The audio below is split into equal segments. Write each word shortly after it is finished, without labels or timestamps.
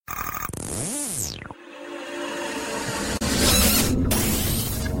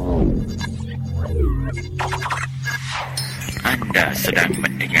sedang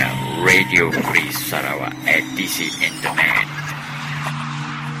mendengar Radio Free Sarawak edisi internet.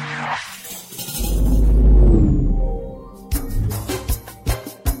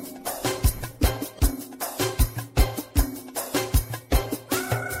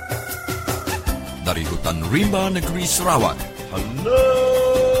 Dari hutan rimba negeri Sarawak. Hello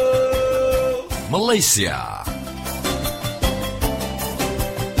Malaysia.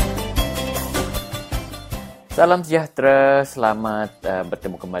 Salam sejahtera, selamat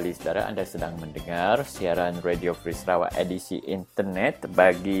bertemu kembali saudara. Anda sedang mendengar siaran Radio Free Sarawak edisi internet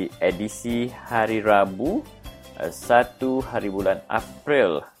bagi edisi hari Rabu 1 hari bulan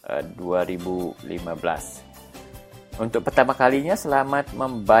April 2015. Untuk pertama kalinya selamat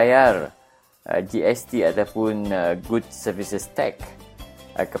membayar GST ataupun Good Services Tax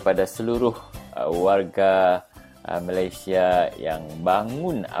kepada seluruh warga Malaysia yang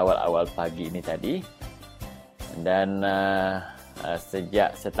bangun awal-awal pagi ini tadi. Dan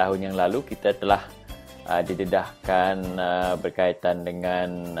sejak setahun yang lalu kita telah didedahkan berkaitan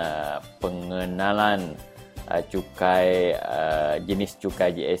dengan pengenalan cukai jenis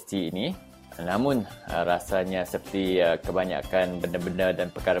cukai GST ini. Namun rasanya seperti kebanyakan benda-benda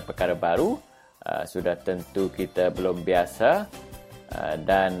dan perkara-perkara baru sudah tentu kita belum biasa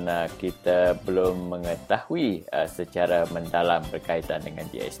dan kita belum mengetahui secara mendalam berkaitan dengan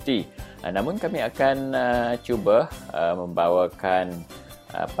GST. Namun kami akan cuba membawakan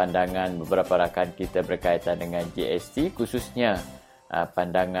pandangan beberapa rakan kita berkaitan dengan GST, khususnya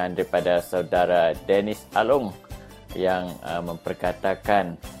pandangan daripada saudara Dennis Along yang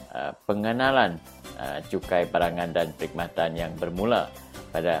memperkatakan pengenalan cukai barangan dan perkhidmatan yang bermula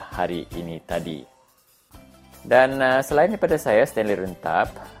pada hari ini tadi. Dan selain daripada saya, Stanley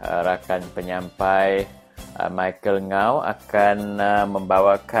Rentap, rakan penyampai Michael Ngau akan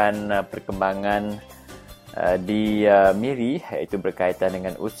membawakan perkembangan di Miri, iaitu berkaitan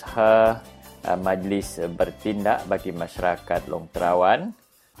dengan usaha Majlis Bertindak bagi Masyarakat Long Terawan,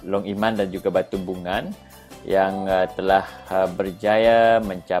 Long Iman dan juga Batu Bungan yang telah berjaya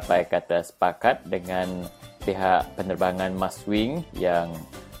mencapai kata sepakat dengan pihak penerbangan Maswing yang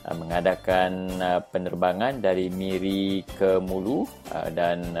mengadakan penerbangan dari Miri ke Mulu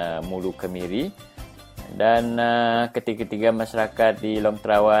dan Mulu ke Miri. Dan ketiga-tiga masyarakat di Long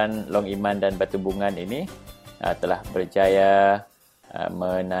Terawan, Long Iman dan Batu Bungan ini telah berjaya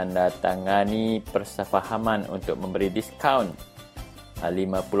menandatangani persefahaman untuk memberi diskaun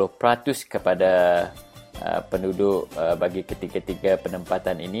 50% kepada penduduk bagi ketiga-tiga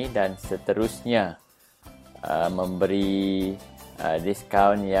penempatan ini, dan seterusnya memberi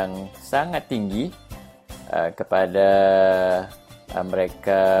diskaun yang sangat tinggi kepada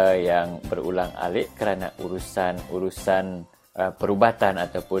mereka yang berulang alik kerana urusan perubatan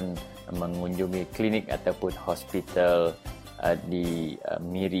ataupun mengunjungi klinik ataupun hospital di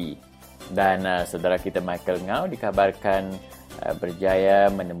Miri. Dan saudara kita Michael Ngau dikabarkan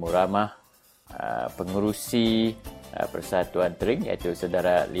berjaya menemu ramah pengerusi Persatuan Tering, iaitu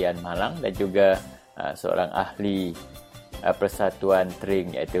saudara Lian Malang, dan juga seorang ahli Persatuan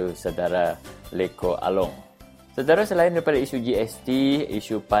Tering, iaitu saudara Leko Along. Saudara, selain daripada isu GST,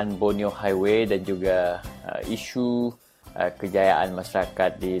 isu Pan Borneo Highway dan juga isu kejayaan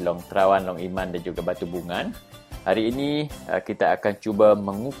masyarakat di Long Terawan, Long Iman dan juga Batu Bungan, hari ini kita akan cuba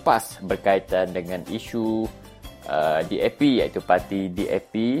mengupas berkaitan dengan isu DAP, iaitu parti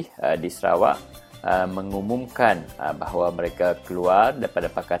DAP di Sarawak mengumumkan bahawa mereka keluar daripada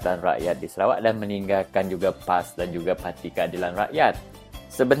Pakatan Rakyat di Sarawak dan meninggalkan juga PAS dan juga Parti Keadilan Rakyat.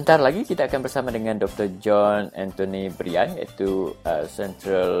 Sebentar lagi kita akan bersama dengan Dr. John Anthony Brian, iaitu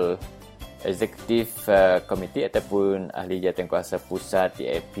Central Executive Committee ataupun Ahli Jawatankuasa Pusat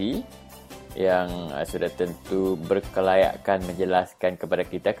DAP, yang sudah tentu berkelayakan menjelaskan kepada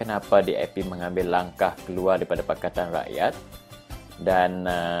kita kenapa DAP mengambil langkah keluar daripada Pakatan Rakyat. Dan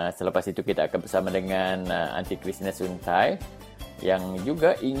selepas itu kita akan bersama dengan Aunty Christina Suntai yang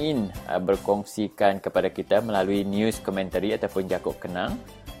juga ingin berkongsikan kepada kita melalui news commentary ataupun jakuk kenang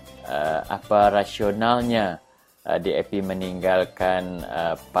apa rasionalnya DAP meninggalkan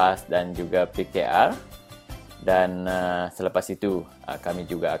PAS dan juga PKR. Dan selepas itu kami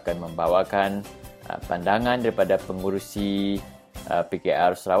juga akan membawakan pandangan daripada pengurusi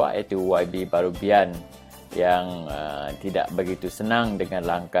PKR Sarawak, iaitu YB Barubian, yang tidak begitu senang dengan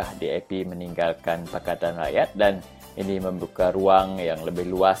langkah DAP meninggalkan Pakatan Rakyat, dan ini membuka ruang yang lebih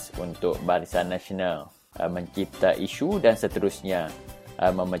luas untuk Barisan Nasional mencipta isu dan seterusnya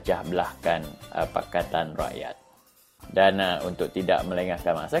memecah belahkan Pakatan Rakyat. Dan untuk tidak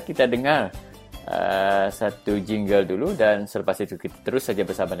melengahkan masa, kita dengar satu jingle dulu, dan selepas itu kita terus saja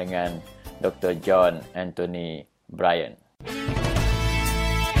bersama dengan Dr. John Anthony Brian.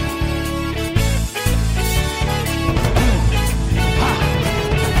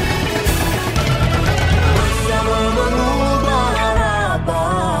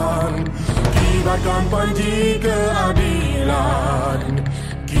 panji keadilan,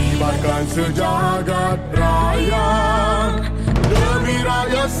 kibarkan sejagat raya demi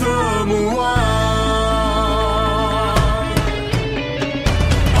rakyat semua.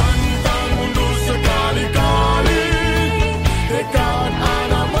 Pantang mundur sekali-kali, tekad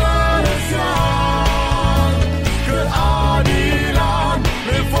anak Malaysia, keadilan,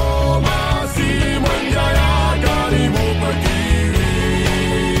 reformasi menjayakan ibu pertiwi.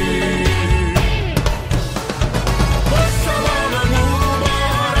 Bersama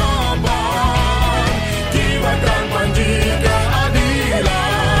mengubah harapan, kibarkan panji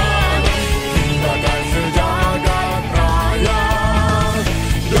keadilan, kibarkan sejagat raya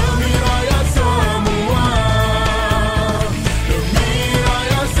demi rakyat semua, demi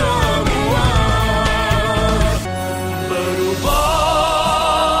rakyat semua.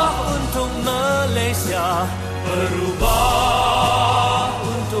 Berubah untuk Malaysia, berubah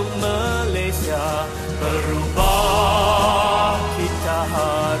untuk Malaysia, berubah kita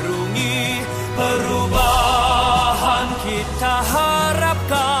harungi, perubahan kita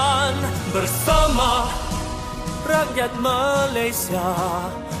harapkan bersama rakyat Malaysia,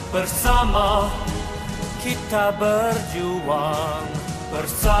 bersama kita berjuang,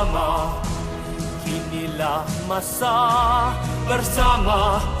 bersama inilah masa,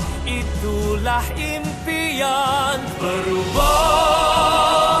 bersama itulah impian.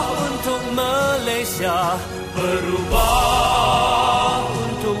 Berubah untuk Malaysia, berubah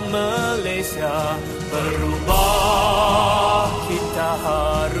untuk Malaysia, berubah kita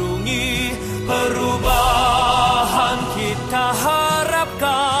harungi, perubahan kita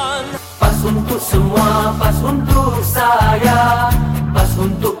harapkan. Pas untuk semua, pas untuk saya, pas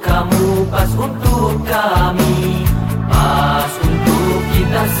untuk kamu, pas untuk kami, pas untuk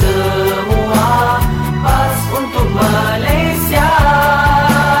kita semua, pas untuk Malaysia.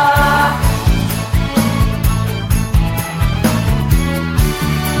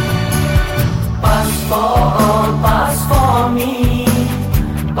 Pas for all, pas for me,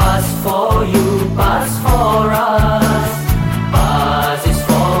 pas for you, pas for us. Pas is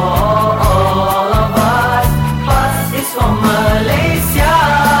for all of us, pas is for Malaysia.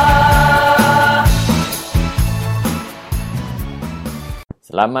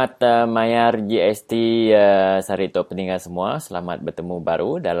 Selamat mayar GST Sarito pendengar semua. Selamat bertemu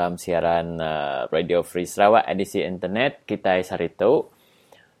baru dalam siaran Radio Free Sarawak edisi internet kita Sarito.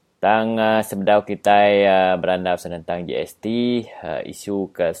 Tang sebedau kita berandau tentang GST, isu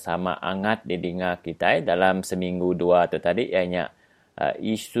kesama angat didengar kita dalam seminggu dua tu tadi, ianya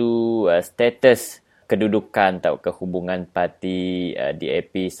isu status kedudukan atau kehubungan parti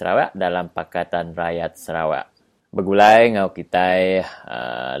DAP Sarawak dalam Pakatan Rakyat Sarawak. Bergulai ngau kita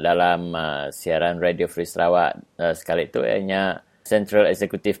dalam siaran Radio Free Sarawak sekali itu ianya Central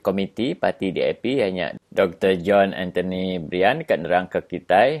Executive Committee Parti DAP, ianya Dr. John Anthony Brian kat nerang ke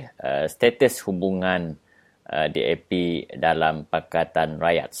kita status hubungan DAP dalam Pakatan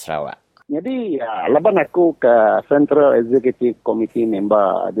Rakyat Sarawak. Jadi laban aku ke Central Executive Committee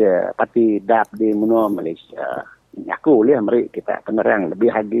member dia Parti DAP di Menua Malaysia. Aku boleh mari kita penerang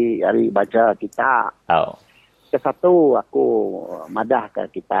lebih lagi hari baca kita. Oh. Kesatu aku madah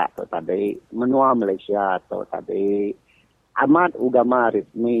ke kita tu tadi Menua Malaysia tu tadi amat agama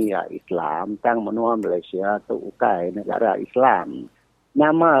resmi Islam tang Menua Malaysia tu ukai negara Islam.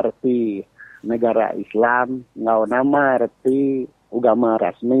 Nama reti negara Islam ngau nama reti agama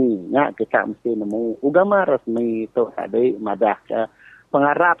rasmi. Nya kita mesti nemu agama rasmi tu tadi madah ke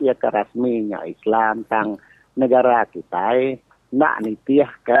pengarap ya ke rasminya Islam tang negara kita. Nak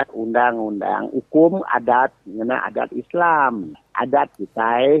nitiah ke undang-undang hukum adat ngena adat Islam. Adat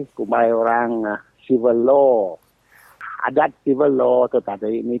kita kumai orang civil law. Adat civil law tu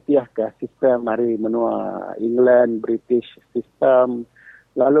tadi nitiah ke sistem mari menua England, British system.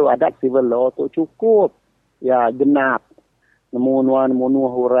 Lalu adat civil law tu cukup ya genap. Nemunuan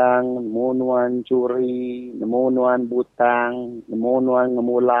orang, nemunuan curi, nemunuan butang, nemunuan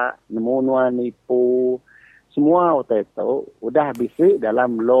ngemula, nemunuan nipu. Semua itu udah bisik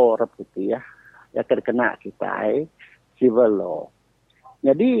dalam law reputasi ya terkena kita civil law.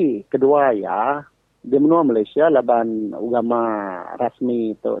 Jadi kedua ya di menua Malaysia laban agama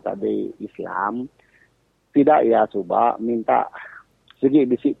rasmi itu tadi Islam tidak ya cuba minta segi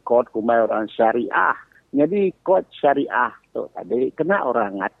bisik kod kumai orang syariah. Jadi kod syariah tu tadi kena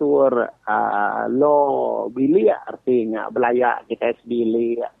orang ngatur law bilik artinya belayak kita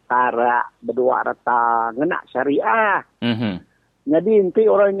bilik tarak berdua rata ngena syariah. Jadi nanti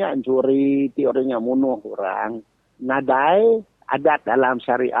orangnya curi, nanti orangnya bunuh orang. Nadai adat dalam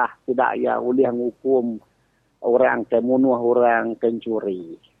syariah tidak ya boleh menghukum orang ke bunuh orang ke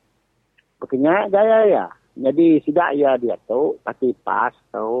curi. Pekenyak gaya ya. Jadi sidak ya dia tu parti PAS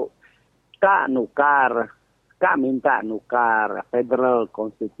tu kak minta nukar Federal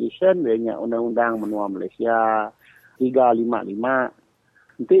Constitution dengan undang-undang menua Malaysia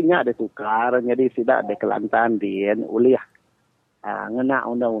 355. Nanti nya ada tukar, jadi sidak ada kelantan dia oleh ngena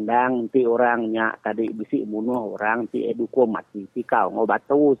undang-undang nanti orangnya tadi bisik bunuh orang nanti eduko mati tikau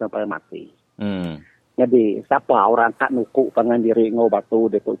ngobatu sampai mati. Jadi siapa orang kat nukuk pangan diri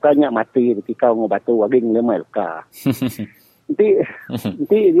ngobatu dia tu kanya mati tikau ngobatu waging lemai luka. Nanti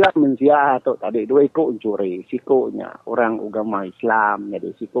dia mensia tu tadi dua ikut curi sikonya orang agama Islam jadi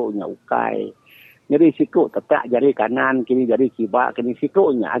sikonya ukai. Jadi sikuk tetap jari kanan kini jari kibak kini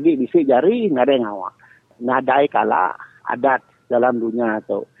sikuknya agi bisik jari ngadai ngawak. Nadai kala adat dalam dunia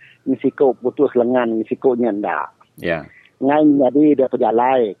tu. Ni sikuk putus lengan, ni sikuknya ndak. Ya. Ngai jadi dia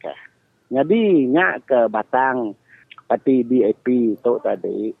perjalai ke. Jadi nyak ke batang parti DAP tu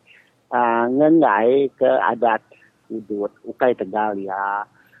tadi. Ngengai ke adat udut ukai Tegal ya.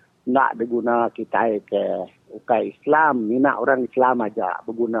 Nak berguna kita ke ukai Islam. Ni nak orang Islam aja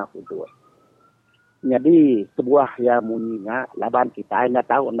berguna udut. Jadi sebuah yang muninya laban kita nak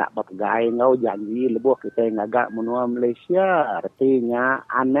tahu nak berpegai ngau janji lebuh kita ngagak menua Malaysia artinya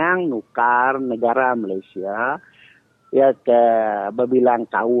anang nukar negara Malaysia ya ke berbilang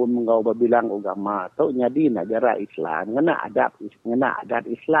kaum ngau berbilang agama tu jadi negara Islam ngena adat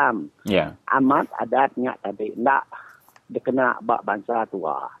Islam amat adatnya tadi ndak dikena bak bangsa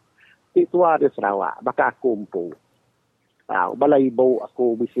tua ti tua di Sarawak bakal kumpul balai bau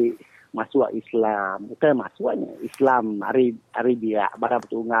aku bisi masuk Islam, bukan masuknya Islam hari dia barang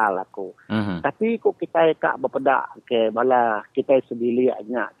tunggal aku. Tapi kok kita kak berpedak ke bala kita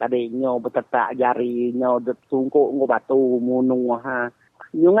sebiliaknya tadi nyo bertetak jari nyo tungkuk ngo batu munu ha.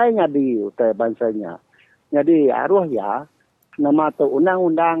 Nyungai ngadi utai bangsanya. Jadi aruh ya nama tu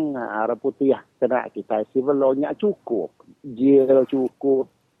undang-undang putih kena kita civil law-nya cukup. Jail cukup,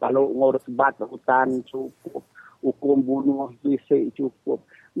 kalau ngurus bat hutan cukup, hukum bunuh bisik cukup.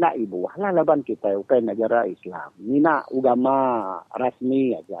 Nak ibu lah laban kita bukan negara Islam. Ni nak agama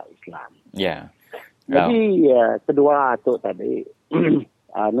rasmi aja Islam. Ya. Jadi kedua tu tadi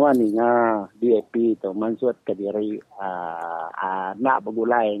nuaninya DAP tu maksud ke diri nak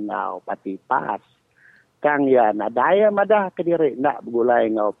bergulai ngau parti PAS. Kang ya nak daya madah ke diri nak bergulai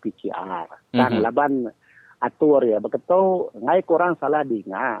ngau PCR. Kang laban atur ya beketu ngai kurang salah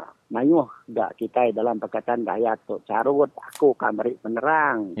dengar. Mayuh dak kita dalam Pakatan Rakyat tu carut aku kamari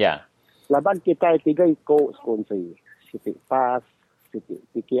penerang. Ya. Laban kita tiga ikut skonsi. Siti PAS, Siti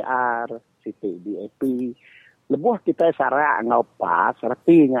PKR, Siti DAP. Lebuh kita sarak ngau PAS,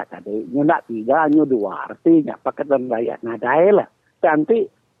 artinya tadi nyak tiga nyu dua, artinya Pakatan Rakyat nadai lah. Nanti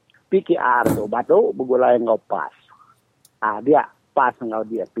PKR tu batu bergulai ngau PAS. Dia PAS ngau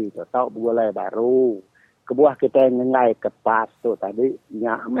DAP tu tahu bergulai baru. Kebuah kita ngengai ke PAS tu tadi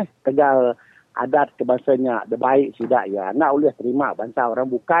nyak Tegal adat kebangsanya de baik sidak ya nak boleh terima bangsa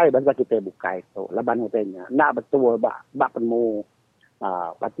orang bukai bangsa kita bukai tu laban katanya nak betul bak penmu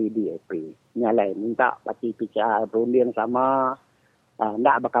parti DAP nyalai minta parti PKR berunding sama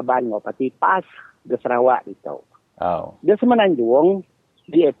nak berkaban ngau parti PAS di Sarawak itu. Dia semenanjung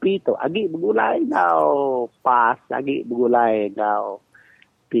DAP tu agi bergulai ngau PAS agi bergulai ngau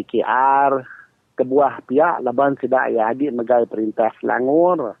PKR kebuah pihak laban sidak ya adik megai perintah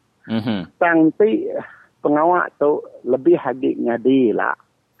Selangor. Tangti pengawak tu lebih hadik ngadi lah.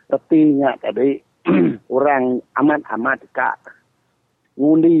 Artinya tadi orang amat kak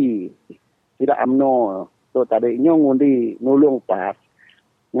ngundi tidak amno tu tadi nyo ngundi nulung PAS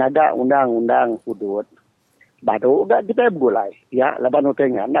ngada undang-undang hudud. Baru gak kita bergulai. Ya laban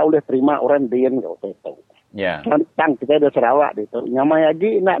utengah nak boleh terima orang dien kau tu. Ya. Tang kita ada Sarawak itu nyamai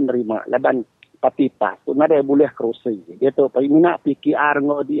lagi nak nerima laban parti PAS tu nada boleh kerusi. Dia tu nak PKR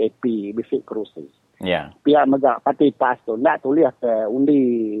ngo DAP bisik kerusi. Ya. Pihak megak parti PAS tu nak tulis ke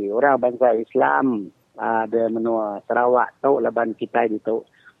undi orang bangsa Islam ada menua Sarawak tu laban kita itu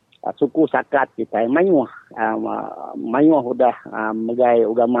suku sakat kita mayuh udah megai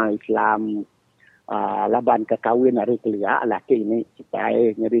agama Islam laban kekawin hari kelia laki ini kita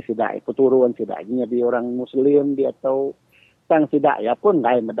nyeri sidak keturunan sidak nyeri orang Muslim dia tahu tang sidak ya pun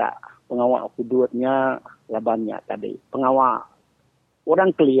gai medak pengawal hududnya labannya tadi. Pengawal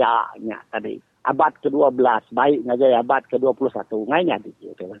orang keliaknya tadi. Abad ke-12. Baik ngajai abad ke-21. Ngainya di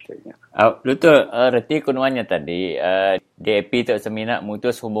itu maksudnya. Betul. Reti kunuannya tadi. DAP tu seminat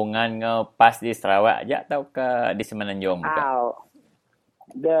mutus hubungan ngau PAS di Sarawak aja atau ke di Semenanjung bukan?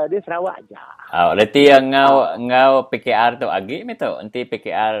 Di Sarawak aja. Reti yang ngau PKR tu agi tu. Nanti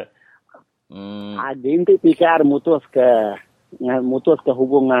PKR agi nanti PKR mutus ke mutus ke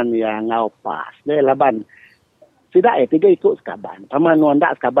hubungan yang ngau pas. Dia laban. Tidak tiga ikut sekaban. Paman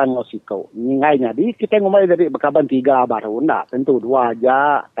ndak sekaban ngau siko. Ngainya di kita ngomong dari bekaban 3 baru ndak. Tentu 2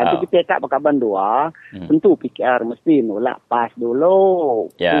 aja. Tapi kita tak bekaban 2, tentu PKR mesti nolak pas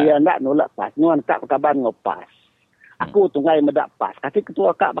dulu. Dia ndak nolak pas. Nuan tak bekaban ngau pas. Aku tunggai medak pas. Kata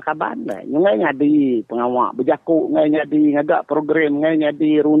ketua kak bakaban lah. Ngai ngadi pengawak berjakuk, ngai ngadi ngagak program, ngai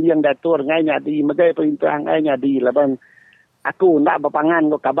ngadi rundiang datur, ngai ngadi megai perintah, ngai ngadi laban. Aku ndak berpangan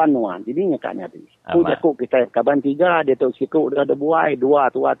ko kaban nuan. Jadi ngakak ngadi. Aku jakuk kita kaban 3, dia tu sikuk dia ada buai,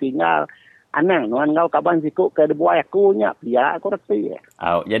 2 tua tinggal. Anang nuan ngau kaban sikuk ke ada buai aku nya pia aku reti.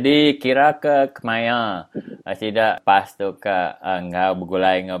 Jadi kira ke kemaya tidak pas tu ke ngau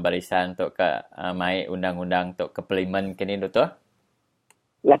bergulai ngau barisan tu ke mai undang-undang tu ke parlimen kini tu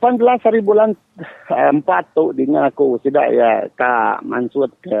 18 hari bulan 4 tu dengan aku tidak ya ka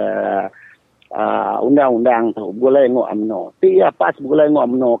mansut ke undang-undang tu boleh ngau amno. Tia pas boleh ngau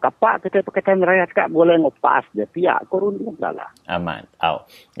amno. Kapak kita Pakatan Rakyat kak boleh ngau pas dia pia korun lah. Aman.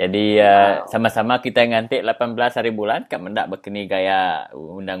 Jadi sama-sama kita ngantik 18 hari bulan kat mendak berkeni gaya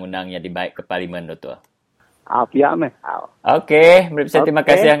undang-undang yang dibaik ke parlimen tu. Pia meh. Okey, terima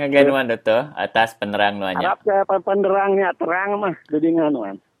kasih yang nuan Dr. atas penerang nuannya. Harap ke penerangnya terang mah dedingan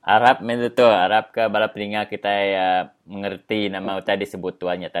nuan. Harap harap ke bala peningat kita mengerti nama tadi disebut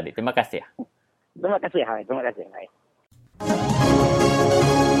tuannya tadi. Terima kasih. Terima kasih. Terima kasih.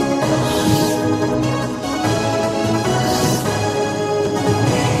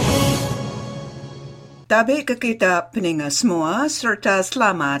 Tabi ke kita peningat semua serta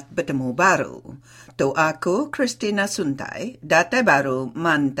selamat bertemu baru. Tu aku Christina Suntai, datai baru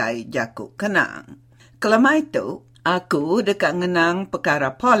mantai Jakuk Kenang. Kelama itu, aku dekat ngenang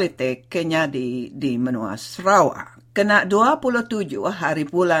perkara politik kenyadi di Menua Sarawak. Kena 27 hari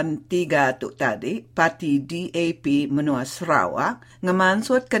bulan 3 tu tadi, parti DAP Menua Sarawak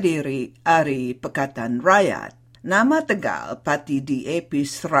ngemansut ke diri Hari Pakatan Rakyat. Nama tegal parti DAP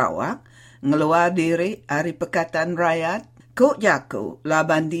Sarawak ngeluar diri Hari Pakatan Rakyat. Kok jaku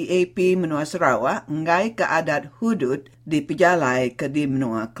laban DAP Menua Sarawak ngai ke adat hudud di pejalai ke di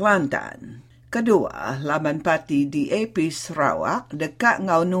Menua Kelantan. Kedua, laban parti DAP Sarawak dekat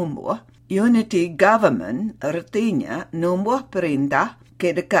ngau numbuh Unity Government, artinya numbuh perintah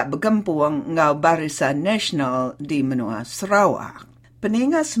ke dekat bergempuang ngau Barisan Nasional di Menua Sarawak.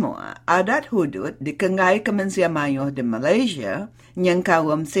 Peningat semua, adat hudud dikengai Kementerian Mayuh di Malaysia yang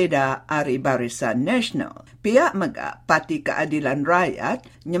kawam seda Hari Barisan Nasional. Pihak megak Parti Keadilan Rakyat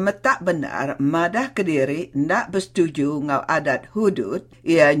nyemetak benar madah kediri ndak bersetuju ngau adat hudud,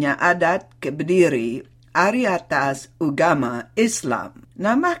 ianya adat ke berdiri Hari atas agama Islam.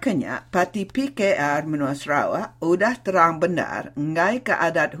 Namakanya Parti PKR Menua Sarawak udah terang benar ngai ke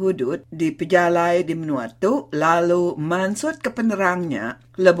adat hudud di pejalai di Menua tu lalu mansut ke penerangnya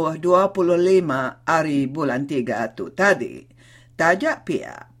lebih 25 hari bulan 3 tu tadi. Tajak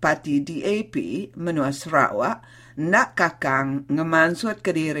pihak Parti DAP Menua Sarawak nak kakang ngemansut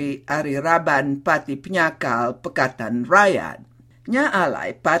ke diri Hari Raban Parti Penyakal Pakatan Rakyat. Nya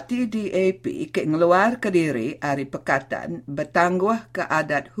alai parti DAP ke ngeluar ke diri Hari Pakatan bertangguh ke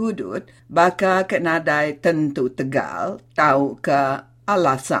adat hudud baka ke nadai tentu tegal tahu ke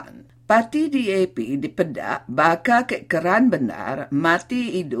alasan. Parti DAP dipedak baka ke keran benar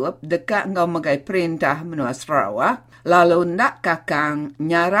mati hidup dekat ngau megai perintah Menua Sarawak lalu nak kakang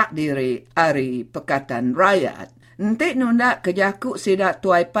nyarak diri Hari Pakatan Rakyat. Entik nundak kejakuk sedak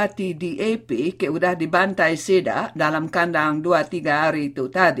tuai parti DAP ke udah dibantai sedak dalam kandang 2-3 hari itu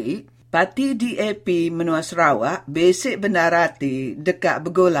tadi. Parti DAP Menua Sarawak besik bendarati dekat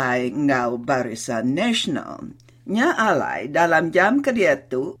bergolai ngau Barisan Nasional. Nya alai dalam jam kedia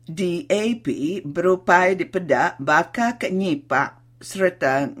tu, DAP berupai dipedak baka ke nyipak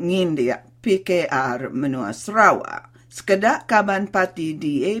serta ngindiak PKR Menua Sarawak. Sekedak kaban parti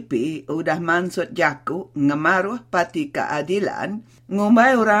DAP udah mansut jaku ngemaruh parti keadilan,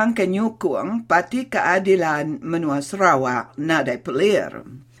 ngumbai orang ke nyukung parti keadilan Menua Sarawak nadai pelir.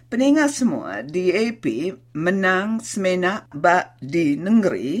 Peningat semua, DAP menang semenak bak di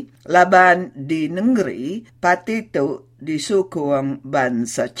negeri, laban di negeri parti tu disukung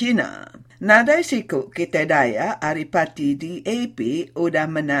bangsa Cina. Nadai siku kita daya hari parti DAP udah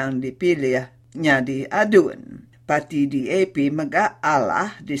menang dipilih nyadi adun. Parti DAP megak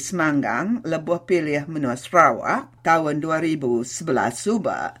Allah di Semanggang lebuh pilih Menua Sarawak tahun 2011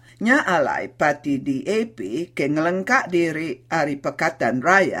 subak. Nya alai parti DAP ke ngelengkak diri Hari Pakatan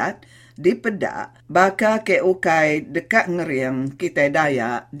Rakyat di pedak baka ke ukai dekat ngeriang kita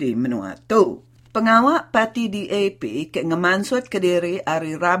daya di Menua tu. Pengawak parti DAP ke ngemansut ke diri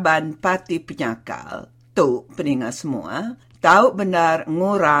Hari Raban Parti Penyakal tu peningat semua tahu benar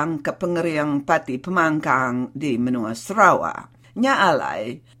ngurang kepengeriang parti pemangkang di menua Sarawak. Nya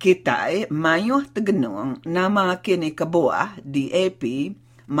alai, kita mayuh tegenung nama kini kebuah DAP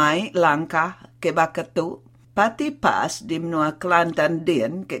mai langkah ke bakatu parti PAS di menua Kelantan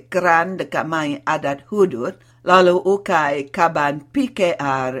din ke keran dekat mai adat hudud lalu ukai kaban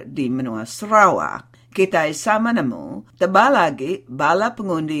PKR di menua Sarawak. Kita sama nemu tebal lagi bala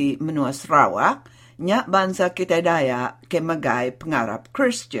pengundi menua Sarawak nyak bangsa kita Dayak ke megai pengarap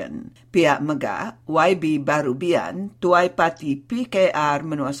Christian. Pihak mega YB Barubian tuai parti PKR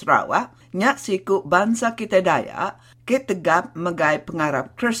menua Sarawak nyak siku bangsa kita Dayak ke tegap megai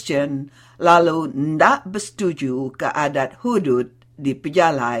pengarap Christian lalu ndak bersetuju ke adat hudud di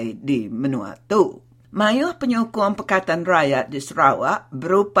pejalai di menua tu. Mayuh penyokong Pakatan Rakyat di Sarawak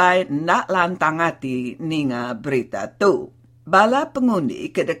berupai ndak lantang hati ninga berita tu. Bala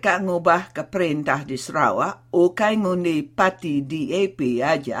pengundi kedekat ngubah ke perintah di Sarawak, ukai ngundi parti DAP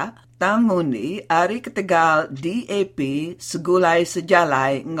aja, tang ngundi hari ketegal DAP segulai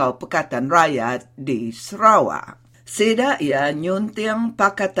sejalai ngau Pakatan Rakyat di Sarawak. Sida ia nyunting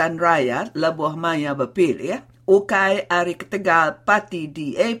Pakatan Rakyat lebuh maya berpilih, ukai hari ketegal parti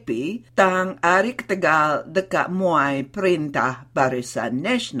DAP tang hari ketegal dekat muai perintah Barisan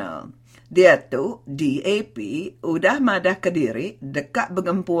Nasional. Dia tu DAP udah madah kediri dekat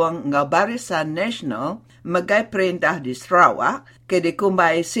bergempuang ngau Barisan Nasional megai perintah di Sarawak ke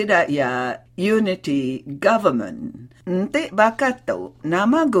dikumbai sida ia Unity Government. Nanti bakat tu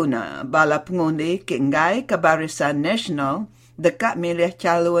nama guna bala pengundi ke ngai ke Barisan Nasional dekat milih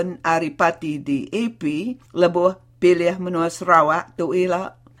calon hari parti DAP lebuh pilih menua Sarawak tu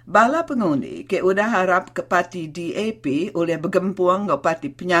ialah bala pengundi ke udah harap ke parti DAP oleh bergempuang ke parti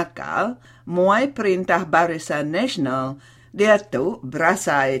penyakal muai perintah Barisan Nasional dia tu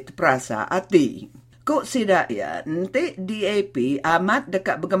berasai terperasa hati. Kok sidak ya nanti DAP amat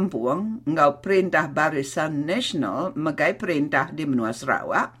dekat bergempuang ngau perintah Barisan Nasional megai perintah di menua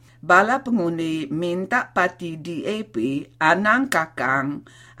Sarawak. Bala pengundi minta parti DAP anang kakang,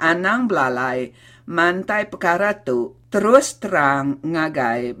 anang belalai, mantai perkara tu terus terang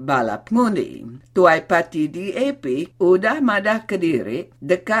ngagai bala pengundi. Tuai parti DAP udah madah kediri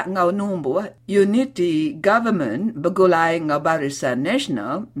dekat ngau numbuh Unity Government begulai ngau Barisan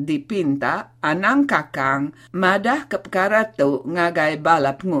Nasional dipinta anang kakang madah ke perkara tu ngagai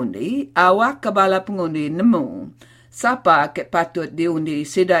bala pengundi, awak ke bala pengundi nemu. Siapa ke patut diundi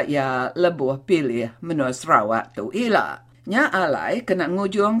sidak ya lebuh pilih menua Sarawak tu ialah. Nya alai kena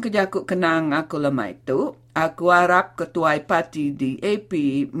ngujung kejakuk kenang aku lemai tu, aku harap ketuai parti DAP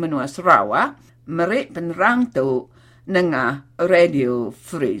menua Sarawak merik penerang tu nengah Radio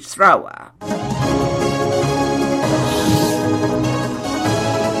Free Sarawak.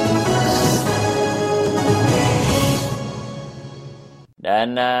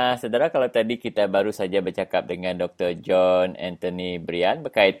 Dan saudara, kalau tadi kita baru saja bercakap dengan Dr. John Anthony Brian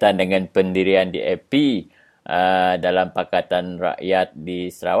berkaitan dengan pendirian DAP dalam Pakatan Rakyat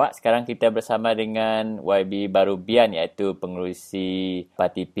di Sarawak. Sekarang kita bersama dengan YB Barubian iaitu pengerusi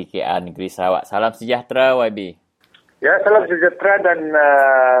Parti PKR Negeri Sarawak. Salam sejahtera YB. Ya, salam sejahtera dan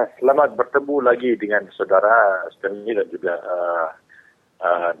selamat bertemu lagi dengan saudara Stanley dan juga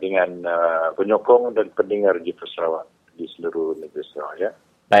dengan penyokong dan pendengar Jitu Sarawak di seluruh negeri Sarawak, ya.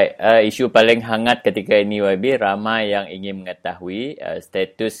 Baik, isu paling hangat ketika ini YB, ramai yang ingin mengetahui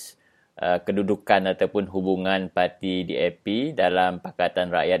status kedudukan ataupun hubungan parti DAP dalam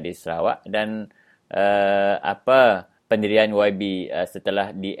Pakatan Rakyat di Sarawak dan apa pendirian YB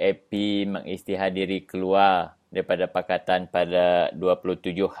setelah DAP mengisytihar diri keluar daripada pakatan pada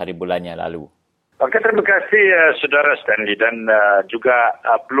 27 hari bulan yang lalu. Okey, terima kasih saudara Stanley dan juga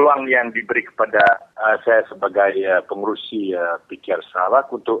peluang yang diberi kepada saya sebagai pengerusi PKR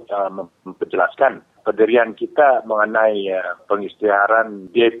Sarawak untuk memperjelaskan pendirian kita mengenai pengisytiharan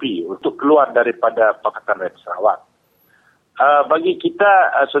DAP untuk keluar daripada Pakatan Rakyat Sarawak. Bagi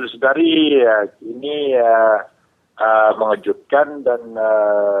kita saudara-saudari ini mengejutkan dan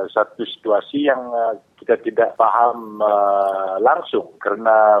satu situasi yang kita tidak faham langsung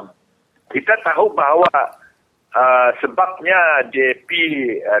kerana kita tahu bahawa sebabnya DAP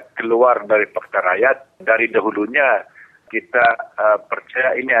keluar dari Pakatan Rakyat dari dahulunya kita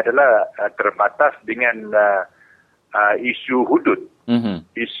percaya ini adalah terbatas dengan isu hudud.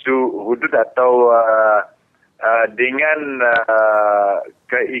 Isu hudud atau dengan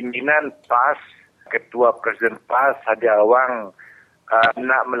keinginan PAS, Ketua Presiden PAS Hadi Awang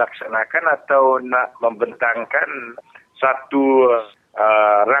nak melaksanakan atau nak membentangkan satu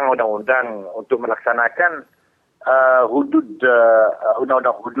rang undang-undang untuk melaksanakan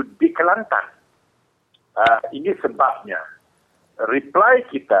undang-undang hudud di Kelantan. Ini sebabnya. reply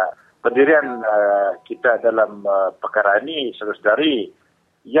kita, pendirian kita dalam perkara ini, saudara-saudari,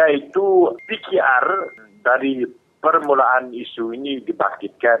 iaitu PKR dari permulaan isu ini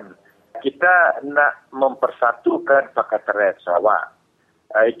dibangkitkan. Kita nak mempersatukan Pakatan Rakyat Sarawak.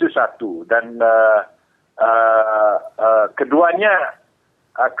 Itu satu. Dan keduanya,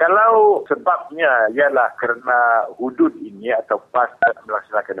 kalau sebabnya ialah kerana hudud ini atau PAS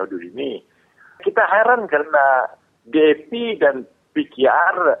melaksanakan hudud ini, kita heran kerana DAP dan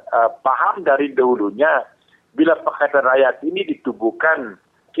PKR faham dari dahulunya bila Pakatan Rakyat ini ditubuhkan,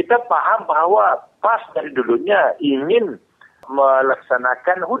 kita faham bahawa PAS dari dulunya ingin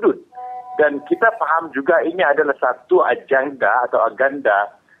melaksanakan hudud. Dan kita faham juga ini adalah satu agenda atau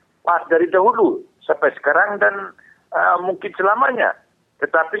agenda PAS dari dahulu sampai sekarang dan mungkin selamanya.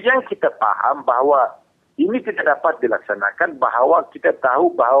 Tetapi yang kita faham bahawa ini tidak dapat dilaksanakan, bahawa kita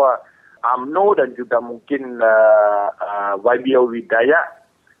tahu bahawa UMNO dan juga mungkin YBO Widaya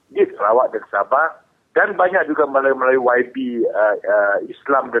di Sarawak dan Sabah dan banyak juga melalui YB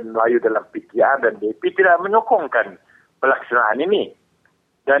Islam dan Melayu dalam PKR dan DAP tidak menyokongkan pelaksanaan ini.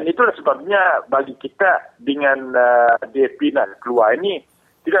 Dan itulah sebabnya bagi kita dengan DAP nak keluar ini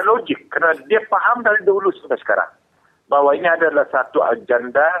tidak logik kerana dia faham dari dahulu sampai sekarang bahawa ini adalah satu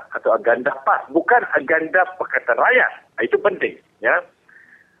agenda atau agenda PAS, bukan agenda Pakatan Rakyat. Itu penting, ya.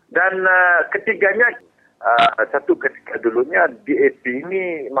 Dan ketiganya, satu ketika dulunya DAP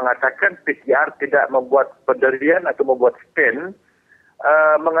ini mengatakan PKR tidak membuat pendirian atau membuat stand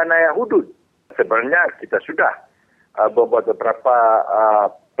mengenai hudud. Sebenarnya kita sudah membuat beberapa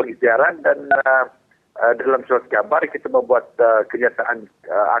pengisytiharan dan dalam surat khabar kita membuat kenyataan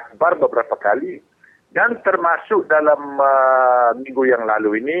akhbar beberapa kali dan termasuk dalam minggu yang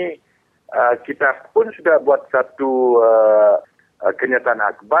lalu ini kita pun sudah buat satu kenyataan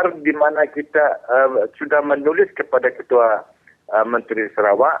akhbar di mana kita sudah menulis kepada Ketua Menteri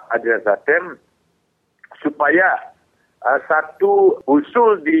Sarawak Adrian Zatem supaya satu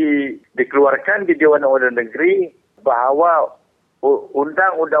usul dikeluarkan di Dewan Undangan Negeri bahawa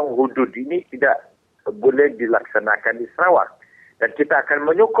undang-undang hudud ini tidak boleh dilaksanakan di Sarawak dan kita akan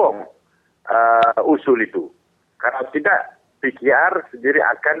menyokong usul itu. Kalau tidak, PKR sendiri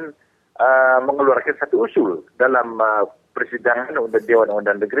akan mengeluarkan satu usul dalam persidangan Dewan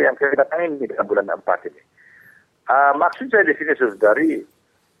Undangan Negeri yang akan datang ini dalam bulan 4 ini. Maksud saya di sini, saudari,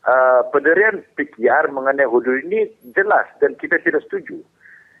 pendirian PKR mengenai hudud ini jelas dan kita tidak setuju.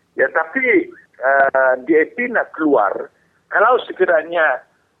 Ya, tapi DAP nak keluar, kalau sekiranya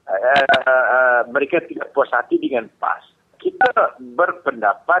mereka tidak puas hati dengan PAS, kita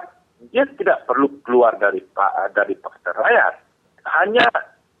berpendapat dia tidak perlu keluar dari Pakatan Rakyat. Hanya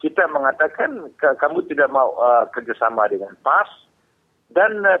kita mengatakan kamu tidak mau kerjasama dengan PAS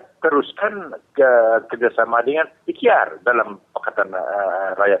dan teruskan kerjasama dengan PKR dalam Pakatan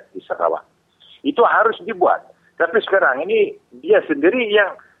Rakyat di Sarawak. Itu harus dibuat. Tapi sekarang ini dia sendiri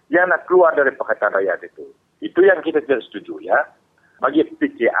yang nak keluar dari Pakatan Rakyat itu. Itu yang kita tidak setuju, ya. Bagi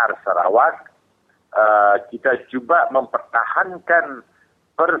PKR Sarawak, kita cuba mempertahankan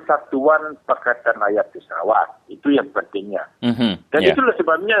persatuan Pakatan Rakyat di Sarawak. Itu yang pentingnya. Dan itulah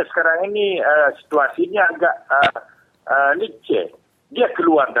sebabnya sekarang ini situasinya agak licin. Dia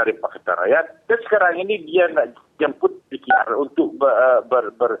keluar dari Pakatan Rakyat dan sekarang ini dia nak jemput PKR untuk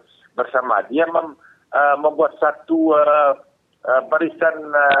bersama. Dia membuat satu barisan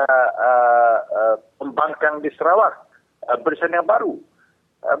pembangkang di Sarawak, barisan yang baru.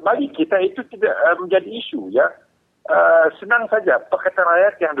 Bagi kita itu tidak menjadi isu, ya. Senang saja Pakatan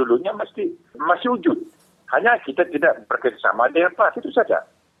Rakyat yang dulunya masih wujud. Hanya kita tidak bekerjasama dengan PAS, itu saja.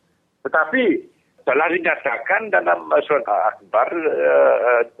 Tetapi telah dinyatakan dalam surat akhbar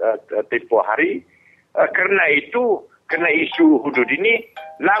tempoh hari, kerana isu hudud ini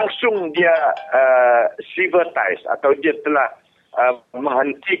langsung dia severtise atau dia telah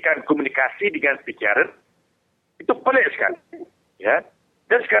menghentikan komunikasi dengan PKR. Itu pelik sekali, ya.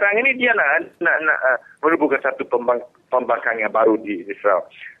 Dan sekarang ini dia nak merubuhkan satu pembangkang yang baru di Israel.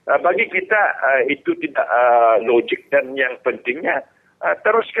 Bagi kita itu tidak logik dan yang pentingnya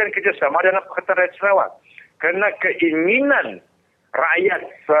teruskan kerjasama dengan Pakatan Rakyat Sarawak. Kerana keinginan rakyat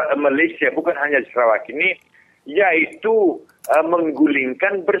Malaysia bukan hanya di Sarawak ini, iaitu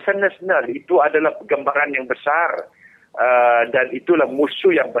menggulingkan bersama-sama. Itu adalah gambaran yang besar dan itulah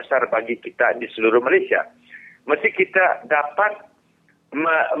musuh yang besar bagi kita di seluruh Malaysia. Mesti kita dapat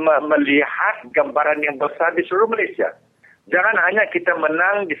melihat gambaran yang besar di seluruh Malaysia. Jangan hanya kita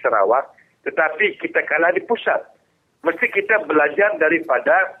menang di Sarawak, tetapi kita kalah di pusat. Mesti kita belajar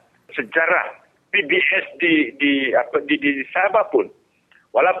daripada sejarah PBS di Sabah pun.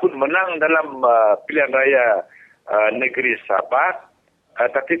 Walaupun menang dalam pilihan raya negeri Sabah,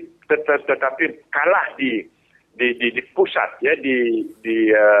 tetapi kalah di pusat, ya,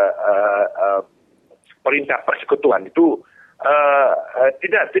 di perintah persekutuan itu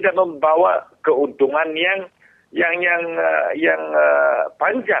tidak membawa keuntungan yang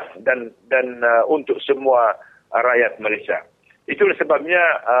panjang dan untuk semua rakyat Malaysia. Itulah sebabnya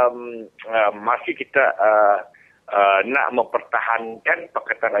masih kita nak mempertahankan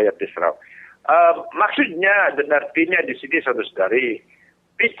Pakatan Rakyat di Sarawak. Maksudnya dan artinya di sini, saudara-saudari,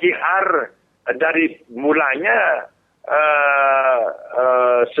 PKR dari mulanya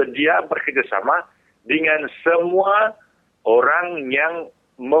sedia bekerjasama dengan semua orang yang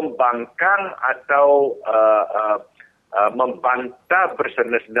membangkang atau membantah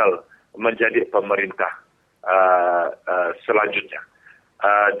bersendal menjadi pemerintah selanjutnya.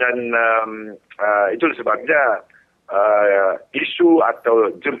 Dan itulah sebabnya isu atau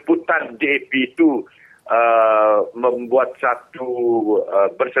jemputan DAP itu membuat satu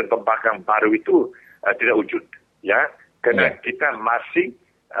barisan pembangkang baru itu tidak wujud, ya, kerana kita masih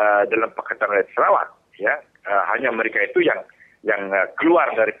dalam Pakatan Rakyat Sarawak, ya. Hanya mereka itu yang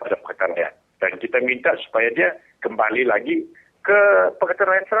keluar daripada Pakatan Rakyat, dan kita minta supaya dia kembali lagi ke Pakatan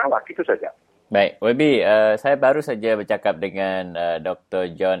Rakyat Sarawak, itu saja. Baik, WB, saya baru saja bercakap dengan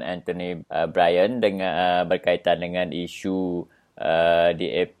Dr. John Anthony Bryan berkaitan dengan isu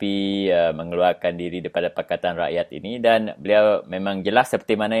DAP mengeluarkan diri daripada Pakatan Rakyat ini, dan beliau memang jelas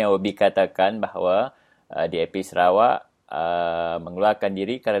seperti mana yang WB katakan bahawa DAP Sarawak mengeluarkan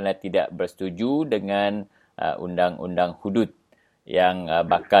diri kerana tidak bersetuju dengan undang-undang hudud yang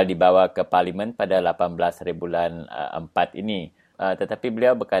bakal dibawa ke Parlimen pada 18 hari bulan 4 ini. Tetapi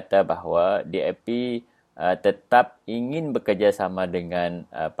beliau berkata bahawa DAP tetap ingin bekerjasama dengan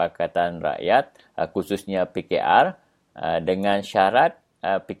Pakatan Rakyat, khususnya PKR, dengan syarat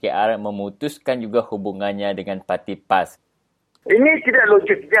PKR memutuskan juga hubungannya dengan parti PAS. Ini tidak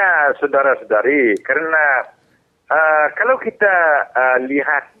logiknya, saudara-saudari, kerana kalau kita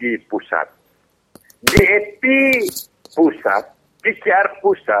lihat di pusat, DAP pusat, PKR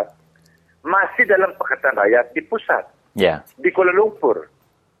pusat, masih dalam Pakatan Rakyat di pusat. Ya. Di Kuala Lumpur.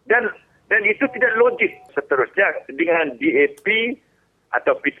 Dan itu tidak logik. Seterusnya dengan DAP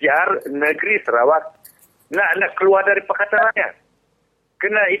atau PKR negeri Sarawak nak keluar dari Pakatan Rakyat.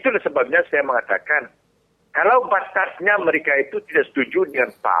 Kerana itulah sebabnya saya mengatakan, kalau batasnya mereka itu tidak setuju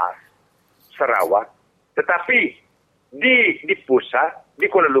dengan PAS Sarawak, tetapi di pusat,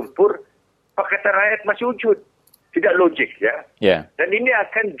 di Kuala Lumpur, Pakatan Rakyat masih wujud. Tidak logik, ya. Yeah. Dan ini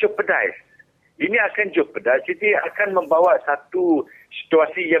akan jeopardize. Jadi akan membawa satu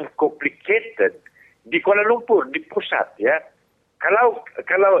situasi yang complicated di Kuala Lumpur, di pusat, ya. Kalau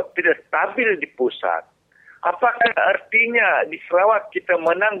tidak stabil di pusat, apakah artinya di Sarawak kita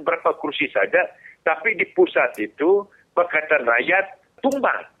menang berapa kursi saja, tapi di pusat itu Pakatan Rakyat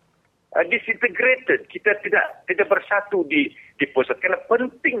tumbang, disintegrated, kita tidak bersatu di pusat. Kerana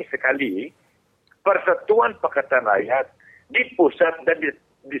penting sekali persatuan Pakatan Rakyat di pusat dan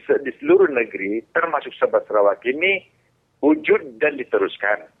di seluruh negeri, termasuk Sabah Sarawak ini, wujud dan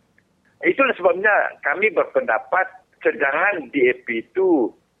diteruskan. Itulah sebabnya kami berpendapat cadangan DAP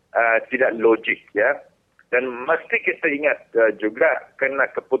itu tidak logik, ya. Dan mesti kita ingat juga kerana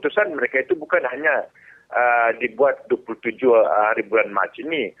keputusan mereka itu bukan hanya dibuat 27 hari bulan Mac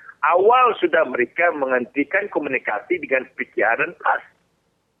ini. Awal sudah mereka menghentikan komunikasi dengan PKR dan PAS.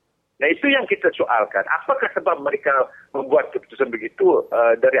 Nah, itu yang kita soalkan. Apakah sebab mereka membuat keputusan begitu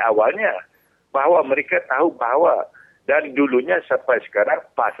dari awalnya? Bahawa mereka tahu bahawa dari dulunya sampai sekarang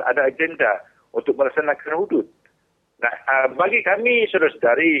PAS ada agenda untuk melaksanakan hudud. Nah, bagi kami,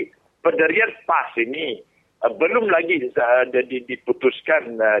 saudara-saudari, pendirian PAS ini belum lagi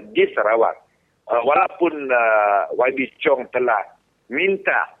diputuskan di Sarawak. Walaupun YB Chong telah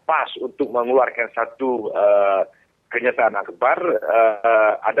minta PAS untuk mengeluarkan satu kenyataan akhbar,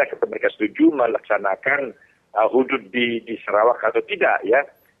 ada kata mereka setuju melaksanakan hudud di Sarawak atau tidak, ya.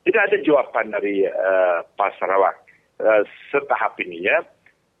 Tidak ada jawapan dari PAS Sarawak setahap ini, ya.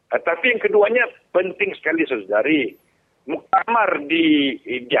 Tapi yang keduanya penting sekali, saudari. Muktamar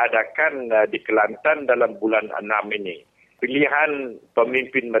diadakan di Kelantan dalam bulan 6 ini. Pilihan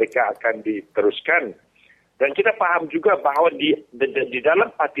pemimpin mereka akan diteruskan. Dan kita faham juga bahawa di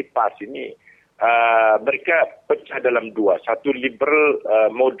dalam parti PAS ini, mereka pecah dalam dua. Satu liberal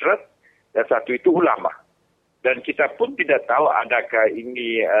moderate dan satu itu ulama. Dan kita pun tidak tahu adakah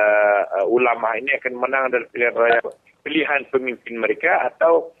ini ulama ini akan menang dalam pilihan raya, pilihan pemimpin mereka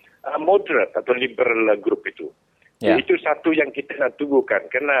atau moderate atau liberal group itu. Yeah. Itu satu yang kita nak tunggukan.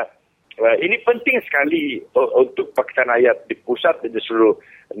 Kerana ini penting sekali untuk Pakatan Rakyat di pusat dan di seluruh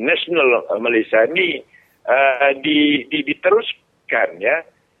nasional Malaysia ini diteruskan, ya.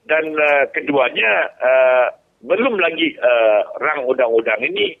 Dan keduanya belum lagi rang undang-undang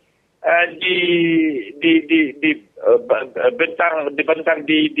ini dibentang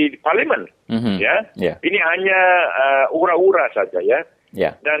di parlimen, ya. Ini hanya ura-ura saja, ya.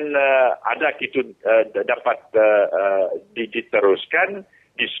 Dan ada itu dapat diteruskan,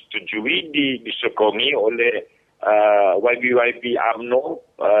 disetujui, disokongi oleh YB UMNO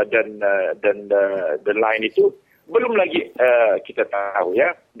dan lain itu belum lagi kita tahu,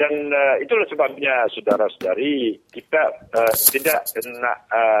 ya. Dan itulah sebabnya saudara-saudari kita tidak nak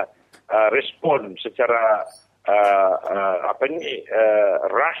respon secara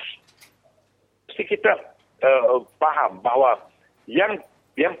rush. Mesti kita faham bahawa yang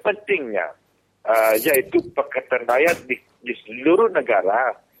pentingnya iaitu Pakatan Rakyat di seluruh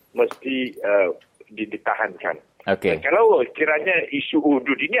negara mesti ditahankan. Okay. Kalau kiranya isu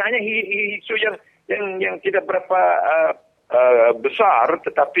hudud ini hanya isu yang tidak berapa besar,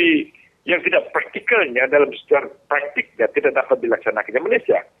 tetapi yang tidak praktikalnya dalam secara praktiknya tidak dapat dilaksanakan di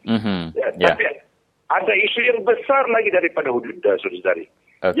Malaysia. Tapi ada isu yang besar lagi daripada hudud, saudari,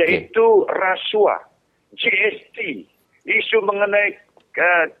 yaitu rasuah, GST, isu mengenai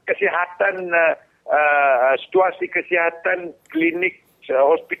kesihatan, situasi kesihatan klinik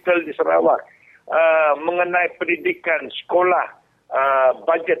hospital di Sarawak, mengenai pendidikan, sekolah,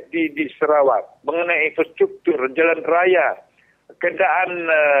 bajet di Sarawak, mengenai infrastruktur, jalan raya, keadaan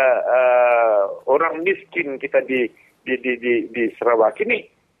orang miskin kita di Sarawak ini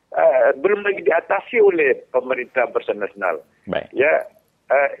belum lagi diatasi oleh pemerintah bersenasional. Ya,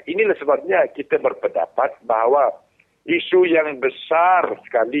 inilah sebabnya kita berpendapat bahawa isu yang besar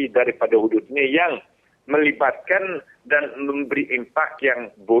sekali daripada hudud ini yang melibatkan dan memberi impak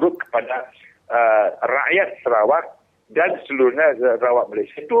yang buruk kepada rakyat Sarawak dan seluruhnya Sarawak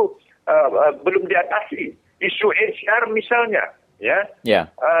Malaysia itu belum diatasi. Isu NCR misalnya, ya,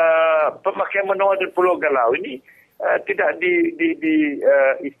 pemakaian menua dan Pulau Galau ini tidak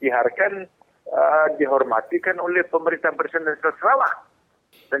diisytiharkan, dihormatikan oleh pemerintah bersenasional Sarawak.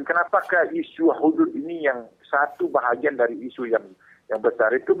 Dan kenapakah isu hudud ini yang satu bahagian dari isu yang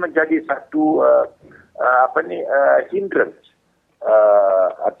besar itu menjadi satu hindrance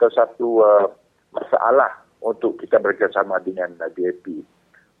atau satu masalah untuk kita bekerjasama dengan DAP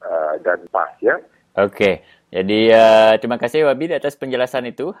dan PAS, ya. Okey. Jadi terima kasih YB atas penjelasan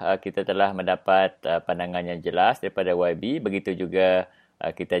itu. Kita telah mendapat pandangan yang jelas daripada YB. Begitu juga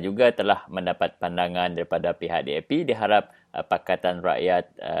kita juga telah mendapat pandangan daripada pihak DAP. Diharap Pakatan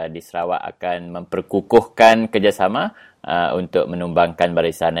Rakyat di Sarawak akan memperkukuhkan kerjasama untuk menumbangkan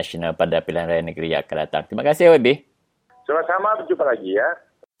Barisan Nasional pada pilihan raya negeri yang akan datang. Terima kasih YB. Sama-sama, berjumpa lagi, ya.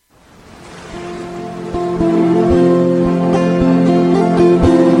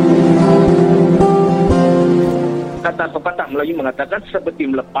 Kata pepatah Melayu mengatakan seperti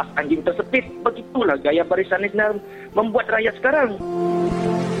melepas anjing tersepit. Begitulah gaya Barisan Nasional membuat rakyat sekarang.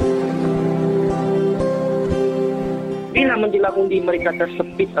 Bila menjelang undi mereka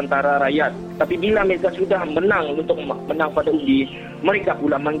tersepit antara rakyat. Tapi bila mereka sudah menang untuk menang pada undi, mereka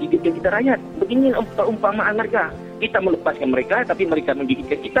pula menggigitkan kita rakyat. Begini perumpamaan mereka. Kita melepaskan mereka tapi mereka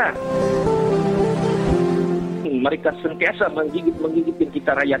menggigitkan kita. Mereka sentiasa menggigitkan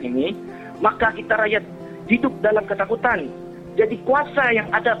kita rakyat ini. Maka kita rakyat hidup dalam ketakutan. Jadi kuasa yang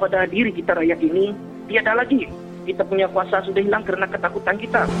ada pada diri kita rakyat ini tiada lagi. Kita punya kuasa sudah hilang kerana ketakutan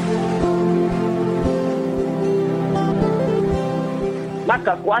kita.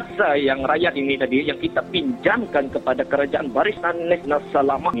 Maka kuasa yang rakyat ini tadi yang kita pinjamkan kepada kerajaan Barisan Nasional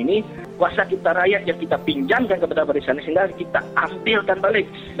selama ini, kuasa kita rakyat yang kita pinjamkan kepada Barisan Nasional kita ambilkan balik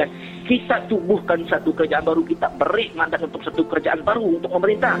dan kita tubuhkan satu kerajaan baru, kita beri mandat untuk satu kerajaan baru untuk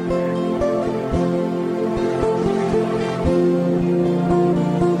memerintah.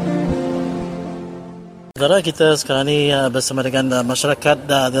 Saudara, kita sekarang ini bersama dengan masyarakat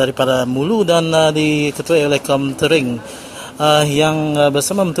daripada Mulu dan diketuai oleh Kaum Tering yang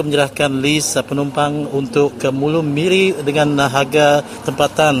bersama untuk menyerahkan lis penumpang untuk ke Mulu Miri dengan harga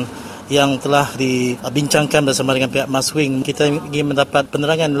tempatan yang telah dibincangkan bersama dengan pihak Maswing. Kita ingin mendapat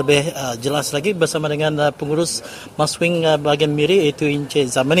penerangan lebih jelas lagi bersama dengan pengurus Maswing bahagian Miri, iaitu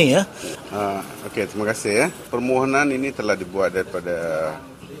Encik Zamani, ya. Okey, terima kasih, ya. Permohonan ini telah dibuat daripada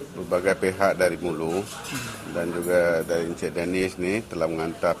berbagai pihak dari Mulu dan juga dari Encik Danis ni telah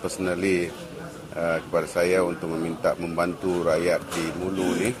menghantar personally kepada saya untuk meminta membantu rakyat di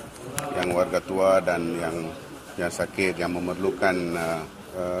Mulu ni yang warga tua dan yang sakit, yang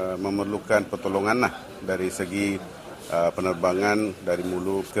memerlukan pertolongan lah dari segi penerbangan dari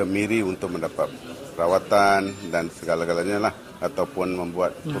Mulu ke Miri untuk mendapat rawatan dan segala-galanya lah, ataupun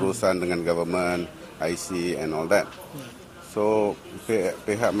membuat perusahaan dengan government, IC and all that. So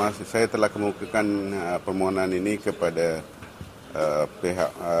pihak saya telah kemukakan permohonan ini kepada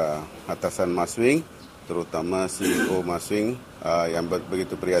pihak atasan Maswing, terutama CEO Maswing yang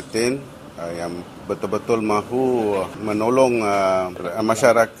begitu prihatin, yang betul-betul mahu menolong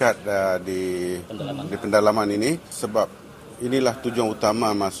masyarakat di pendalaman ini, sebab inilah tujuan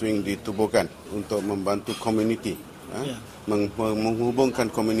utama Maswing ditubuhkan, untuk membantu komuniti, menghubungkan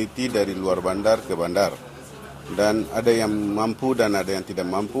komuniti dari luar bandar ke bandar. Dan ada yang mampu dan ada yang tidak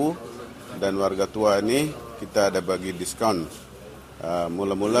mampu, dan warga tua ini kita ada bagi diskaun.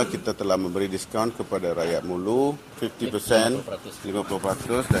 Mula-mula kita telah memberi diskaun kepada rakyat Mulu 50%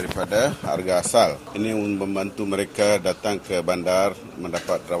 daripada harga asal. Ini membantu mereka datang ke bandar,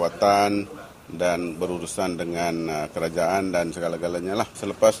 mendapat rawatan dan berurusan dengan kerajaan dan segala-galanya lah.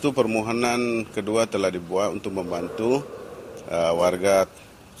 Selepas itu permohonan kedua telah dibuat untuk membantu warga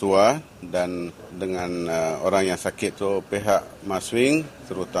tua dan dengan orang yang sakit. So pihak Maswing,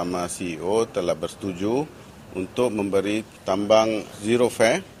 terutama CEO, telah bersetuju untuk memberi tambang zero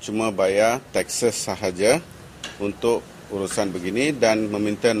fare, cuma bayar taxes sahaja untuk urusan begini, dan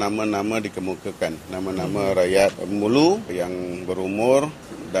meminta nama-nama dikemukakan, nama-nama rakyat Mulu yang berumur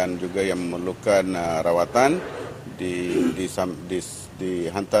dan juga yang memerlukan rawatan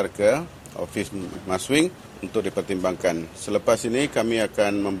dihantar ke ofis Maswing untuk dipertimbangkan. Selepas ini kami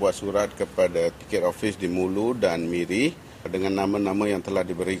akan membuat surat kepada tiket office di Mulu dan Miri dengan nama-nama yang telah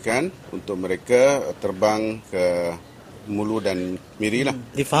diberikan untuk mereka terbang ke Mulu dan Miri lah.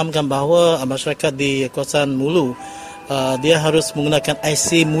 Difahamkan bahawa masyarakat di kawasan Mulu dia harus menggunakan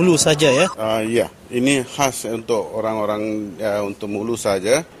IC Mulu saja, ya? Ya, ini khas untuk orang-orang untuk Mulu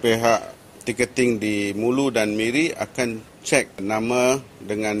saja. Pihak tiketing di Mulu dan Miri akan cek nama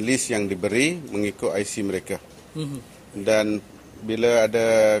dengan list yang diberi mengikut IC mereka. Dan bila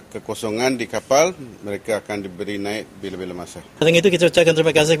ada kekosongan di kapal, mereka akan diberi naik bila-bila masa. Dengan itu kita ucapkan terima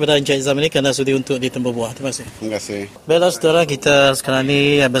kasih kepada Encik Izam ini kerana sudi untuk ditempur buah. Terima kasih. Terima kasih. Baiklah saudara, kita sekarang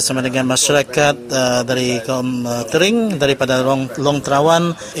ini bersama dengan masyarakat dari kaum Tering daripada Long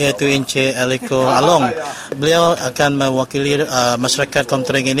Terawan, iaitu Encik Aliko Along. Beliau akan mewakili masyarakat kaum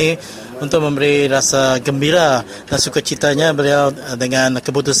Tering ini untuk memberi rasa gembira dan sukacitanya beliau dengan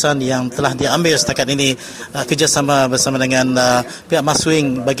keputusan yang telah diambil setakat ini, kerjasama bersama dengan pihak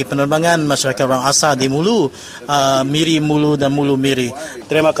Maswing bagi penerbangan masyarakat orang asal di Mulu, Miri Mulu dan Mulu Miri.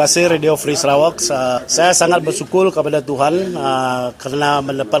 Terima kasih Radio Free Sarawak. Saya sangat bersyukur kepada Tuhan kerana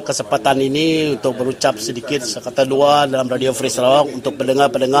mendapat kesempatan ini untuk berucap sedikit sekata dua dalam Radio Free Sarawak untuk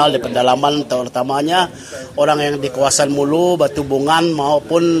pendengar-pendengar di pedalaman, terutamanya orang yang di kawasan Mulu, Batu Bungan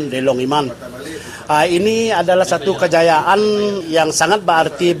maupun di Long Iman. Ini adalah satu kejayaan yang sangat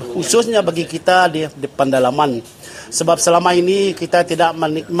berarti khususnya bagi kita di pendalaman. Sebab selama ini kita tidak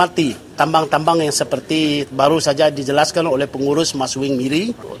menikmati tambang-tambang yang seperti baru saja dijelaskan oleh pengurus Maswing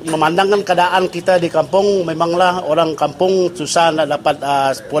Miri. Memandangkan keadaan kita di kampung, memanglah orang kampung susah nak dapat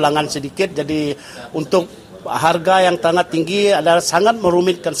pulangan sedikit. Jadi untuk harga yang sangat tinggi adalah sangat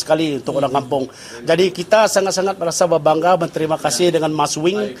merumitkan sekali untuk orang kampung. Jadi kita sangat-sangat merasa berbangga, berterima kasih dengan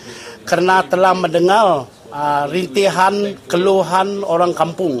Maswing kerana telah mendengar rintihan, keluhan orang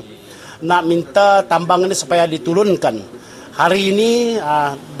kampung nak minta tambang ini supaya diturunkan. Hari ini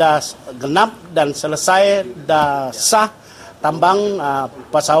dah genap dan selesai, dah sah tambang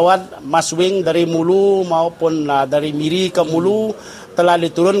pesawat Maswing dari Mulu maupun dari Miri ke Mulu telah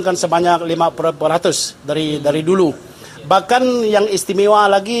diturunkan sebanyak 50% dari dulu. Bahkan yang istimewa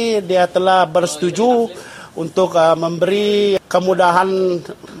lagi, dia telah bersetuju untuk memberi kemudahan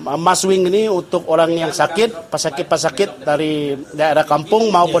Maswing ini untuk orang yang sakit, pesakit-pesakit dari daerah kampung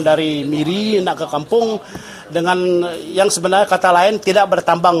maupun dari Miri nak ke kampung, dengan yang sebenarnya kata lain tidak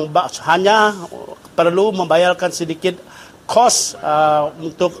bertambang, hanya perlu membayarkan sedikit kos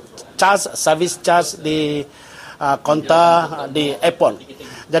untuk service charge di konta di airport.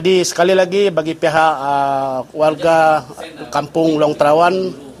 Jadi sekali lagi bagi pihak warga kampung Long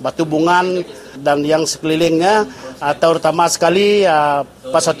Terawan, Batu Bungan dan yang sekelilingnya, terutama sekali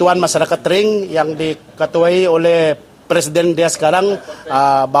Persatuan Masyarakat Tering yang diketuai oleh Presiden dia sekarang,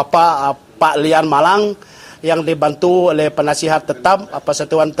 Bapak Pak Lian Malang, yang dibantu oleh penasihat tetap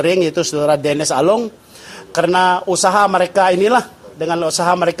Persatuan Tering, iaitu Saudara Dennis Along. Karena usaha mereka inilah, dengan usaha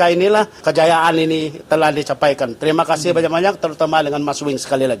mereka inilah kejayaan ini telah dicapaikan. Terima kasih banyak-banyak, terutama dengan Maswing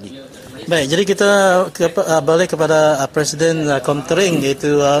sekali lagi. Baik, jadi kita balik kepada Presiden Kaum Tering,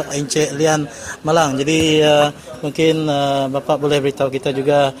 iaitu Encik Lian Malang. Jadi mungkin Bapak boleh beritahu kita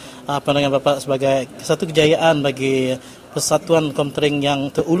juga pandangan Bapak sebagai satu kejayaan bagi persatuan kaum tering yang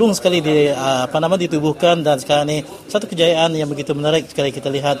terulung sekali ditubuhkan, dan sekarang ini satu kejayaan yang begitu menarik sekali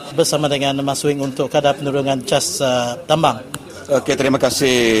kita lihat bersama dengan Mas Wing untuk kadar penurunan cas tambang. Okey, terima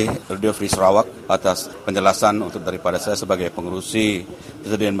kasih Radio Free Sarawak atas penjelasan untuk daripada saya sebagai pengerusi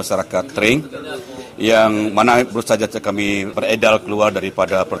Persatuan Masyarakat Tering, yang mana baru saja kami beredar keluar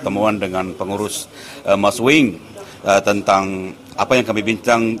daripada pertemuan dengan pengurus Mas Wing tentang apa yang kami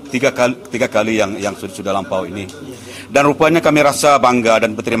bincang tiga kali yang sudah lampau ini. Dan rupanya kami rasa bangga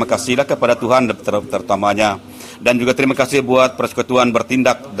dan berterima kasihlah kepada Tuhan terutamanya, dan juga terima kasih buat Persekutuan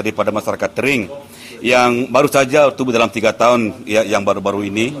Bertindak daripada Masyarakat Tering yang baru saja tubuh dalam 3 tahun yang baru-baru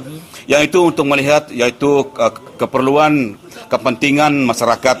ini, yang itu untuk melihat yaitu keperluan kepentingan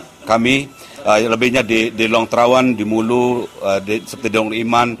masyarakat kami, lebihnya di Long Terawan, di Mulu, seperti di Long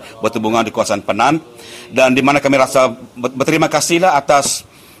Iman, berhubungan di kawasan Penan, dan di mana kami rasa berterima kasihlah atas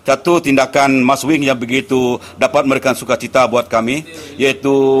satu tindakan Mas Wing yang begitu dapat memberikan sukacita buat kami,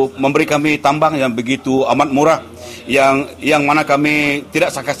 yaitu memberi kami tambang yang begitu amat murah, yang mana kami tidak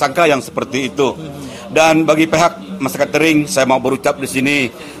sangka-sangka yang seperti itu. Dan bagi pihak masyarakat Tering, saya mau berucap di sini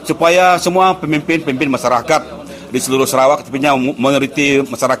supaya semua pemimpin masyarakat di seluruh Sarawak, tepatnya minoriti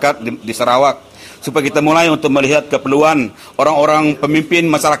masyarakat di Sarawak, supaya kita mulai untuk melihat keperluan orang-orang pemimpin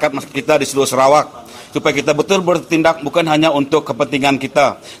masyarakat kita di seluruh Sarawak, supaya kita betul bertindak bukan hanya untuk kepentingan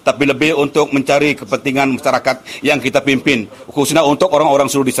kita, tapi lebih untuk mencari kepentingan masyarakat yang kita pimpin, khususnya untuk orang-orang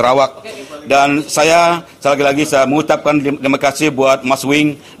seluruh di Sarawak. Dan saya lagi-lagi saya mengucapkan terima kasih buat Mas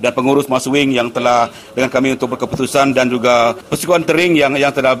Wing dan pengurus Mas Wing yang telah dengan kami untuk berkeputusan, dan juga Persekutuan Tering yang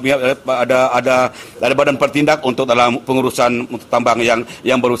telah ada badan bertindak untuk dalam pengurusan untuk tambang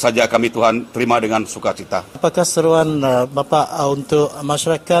yang baru saja kami Tuhan terima dengan sukacita. Apakah seruan Bapak untuk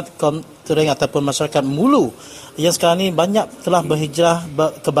masyarakat kaum Tering ataupun masyarakat Mulu yang sekarang ini banyak telah berhijrah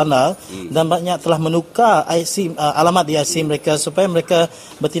ke bandar dan banyak telah menukar IC, alamat di IC mereka, supaya mereka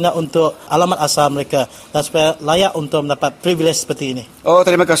bertindak untuk alamat asal mereka dan supaya layak untuk mendapat privilege seperti ini? Oh,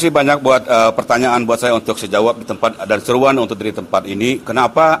 terima kasih banyak buat pertanyaan buat saya untuk sejawab di tempat dan seruan untuk dari tempat ini.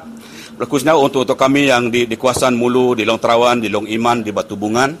 Kenapa? Khususnya untuk kami yang di kawasan Mulu, di Long Terawan, di Long Iman, di Batu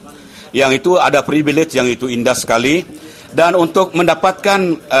Bungan, yang itu ada privilege yang itu indah sekali. Dan untuk mendapatkan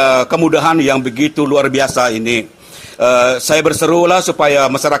kemudahan yang begitu luar biasa ini, saya berserulah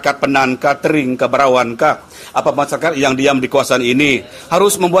supaya masyarakat Penan, Tering, Berawan, apa masyarakat yang diam di kawasan ini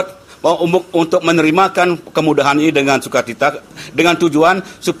harus membuat untuk menerimakan kemudahan ini dengan sukacita, dengan tujuan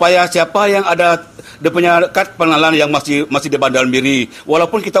supaya siapa yang ada dia punya kad pengenalan yang masih di Bandar Miri,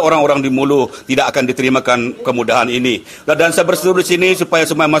 walaupun kita orang-orang di Mulu tidak akan diterimakan kemudahan ini. Dan saya berseru di sini supaya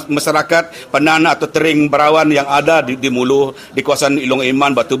semua masyarakat Penan atau Tering, Berawan yang ada di Mulu, di kawasan Long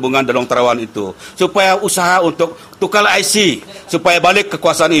Iman, Batu Bungan dan Long Terawan itu, supaya usaha untuk tukar IC supaya balik ke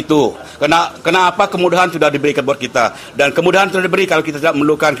kawasan itu. Kenapa kemudahan sudah diberikan buat kita, dan kemudahan sudah diberi, kalau kita tidak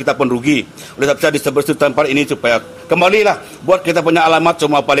memerlukan kita pun rugi. Oleh sebab saya disebut tempat ini supaya kembalilah buat kita punya alamat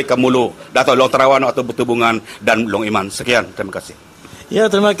semua balik ke Mulu atau Long Terawan atau Batu Bungan dan Long Iman. Sekian, terima kasih. Ya,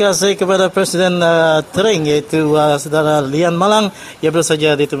 terima kasih kepada Presiden Tering, iaitu Saudara Lian Malang, yang baru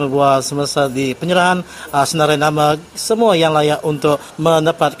saja diterima buah semasa di penyerahan senarai nama semua yang layak untuk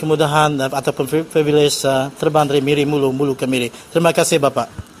mendapat kemudahan ataupun privilege terbang dari Miri Mulu ke Miri. Terima kasih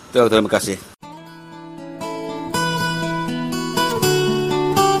Bapak. Terima kasih.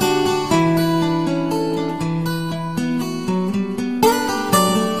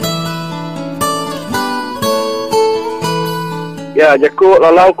 Ya, jaku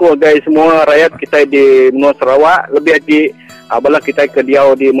lalau ko dari semua rakyat kita di Menua Sarawak, lebih lagi bala kita ke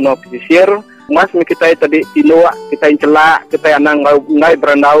diau di Menua Pesisir. Mas kita tadi tinuak, kita celak, kita anang ngai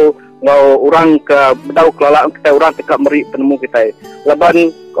berandau ngau orang ke bedau kelala kita orang tekak meri penemu kita. Laban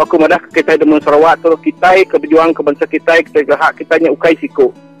aku madah kita di Menua Sarawak tu kita ke berjuang ke bangsa kita ke hak kita nya ukai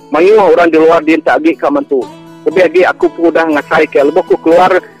siku. Mayu orang di luar dia tak agi ka mantu. Lebih lagi aku pun dah ngasai ke lebih aku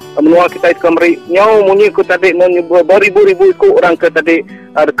keluar menua kita ke meri nyau munyi ku tadi beribu-ribu ku orang ke tadi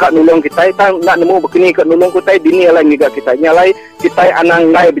dekat nulung kita nak nemu begini ke nulung ku tadi dini lain juga kita nyalai kita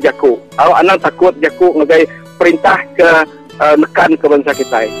anang ngai berjaku. Au anang takut jaku ngagai perintah ke nekan ke bangsa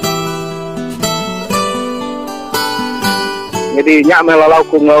kita. Jadi nyak melalau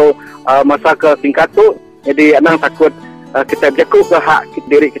ku ngau masa ke tingkat tu, jadi anang takut kita berjaku ke hak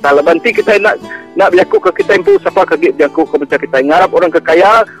diri kita. Lebanti kita nak berjaku ke kita impu siapa ke berjaku ke bangsa kita. Ngarap orang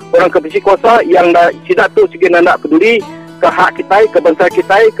kekaya, orang ke besi kuasa yang tidak tu sekiranya nak peduli ke hak kita, ke bangsa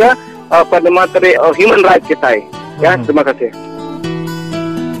kita, ke materi human right kita. Ya, terima kasih.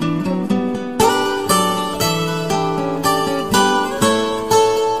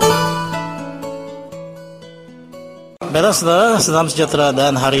 Baiklah saudara, salam sejahtera,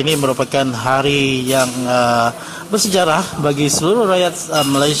 dan hari ini merupakan hari yang bersejarah bagi seluruh rakyat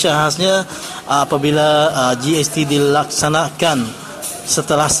Malaysia, khasnya apabila GST dilaksanakan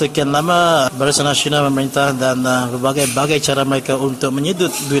setelah sekian lama Barisan Nasional Pemerintah dan berbagai cara mereka untuk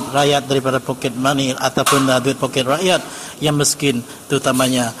menyedut duit rakyat daripada poket money ataupun duit poket rakyat yang miskin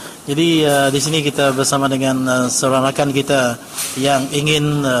terutamanya. Jadi di sini kita bersama dengan seorang rakan kita yang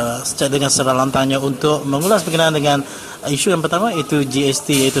ingin dengan secara lantangnya untuk mengulas berkenaan dengan isu yang pertama, itu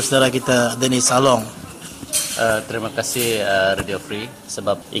GST, iaitu saudara kita Dennis Salong. Terima kasih Radio Free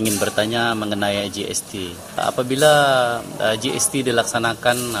sebab ingin bertanya mengenai GST. Apabila GST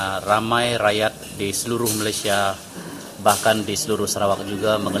dilaksanakan, ramai rakyat di seluruh Malaysia, bahkan di seluruh Sarawak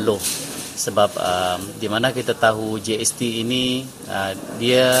juga mengeluh sebab di mana kita tahu GST ini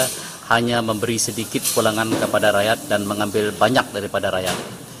dia hanya memberi sedikit pulangan kepada rakyat dan mengambil banyak daripada rakyat.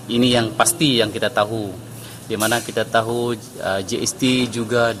 Ini yang pasti yang kita tahu. Di mana kita tahu GST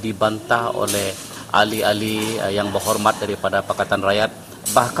juga dibantah oleh ahli-ahli yang berhormat daripada Pakatan Rakyat,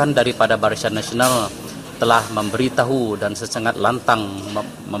 bahkan daripada Barisan Nasional telah memberitahu dan sesangat lantang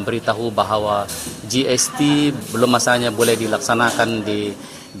memberitahu bahawa GST belum masanya boleh dilaksanakan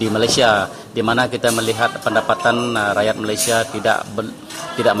di Malaysia, di mana kita melihat pendapatan rakyat Malaysia tidak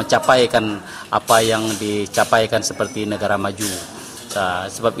mencapaikan apa yang dicapaikan seperti negara maju.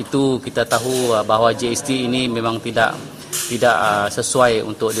 Sebab itu kita tahu bahawa GST ini memang tidak sesuai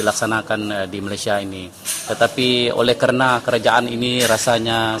untuk dilaksanakan di Malaysia ini. Tetapi oleh kerana kerajaan ini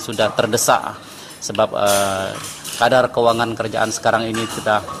rasanya sudah terdesak sebab kadar kewangan kerajaan sekarang ini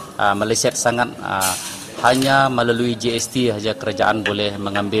sudah meleset sangat, hanya melalui GST saja kerajaan boleh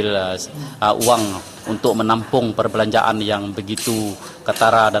mengambil uang untuk menampung perbelanjaan yang begitu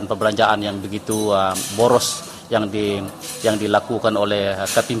ketara dan perbelanjaan yang begitu boros yang dilakukan oleh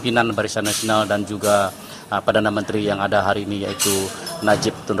kepimpinan Barisan Nasional dan juga Perdana Menteri yang ada hari ini, iaitu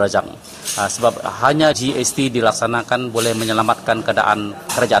Najib Tun Razak. Sebab hanya GST dilaksanakan boleh menyelamatkan keadaan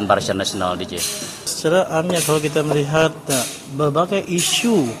kerajaan Barisan Nasional, DJ. Secara amnya kalau kita melihat berbagai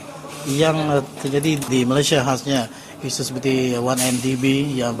isu yang terjadi di Malaysia, khasnya isu seperti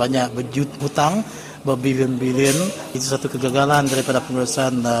 1MDB yang banyak berhutang berbilion-bilion, itu satu kegagalan daripada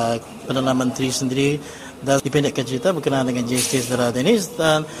pengurusan Perdana Menteri sendiri. Dan dipendekkan cerita berkenaan dengan GST saudara Dennis,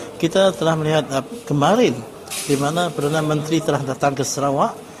 dan kita telah melihat kemarin di mana Perdana Menteri telah datang ke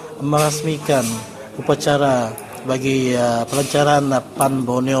Sarawak merasmikan upacara bagi pelancaran PAN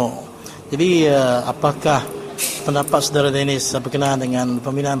Borneo. Jadi apakah pendapat saudara Dennis berkenaan dengan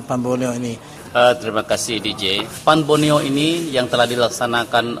pembinaan PAN Borneo ini? Terima kasih DJ. PAN Borneo ini yang telah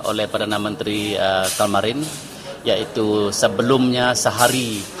dilaksanakan oleh Perdana Menteri kemarin, iaitu sebelumnya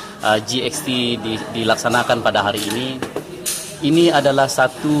sehari GST dilaksanakan pada hari ini adalah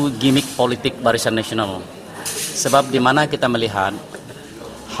satu gimmick politik Barisan Nasional. Sebab di mana kita melihat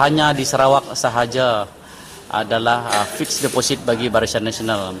hanya di Sarawak sahaja adalah fixed deposit bagi Barisan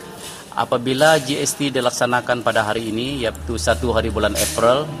Nasional. Apabila GST dilaksanakan pada hari ini, iaitu 1 hari bulan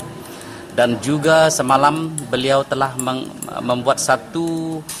April, dan juga semalam beliau telah membuat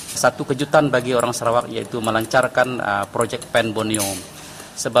satu kejutan bagi orang Sarawak, iaitu melancarkan projek PAN Borneo.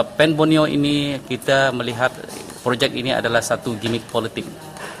 Sebab PAN Borneo ini kita melihat projek ini adalah satu gimmick politik.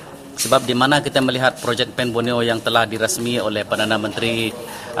 Sebab di mana kita melihat projek PAN Borneo yang telah dirasmi oleh Perdana Menteri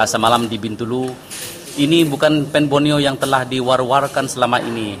semalam di Bintulu, ini bukan PAN Borneo yang telah diwar-warkan selama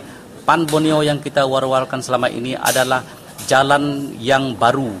ini. PAN Borneo yang kita war-warkan selama ini adalah jalan yang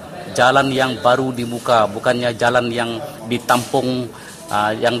baru di muka, bukannya jalan yang ditampung,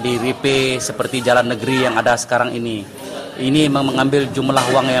 yang direpair seperti jalan negeri yang ada sekarang ini. Ini mengambil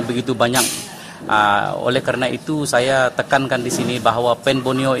jumlah wang yang begitu banyak. Oleh kerana itu saya tekankan di sini bahawa PAN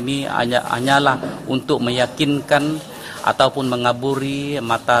Borneo ini hanyalah untuk meyakinkan ataupun mengaburi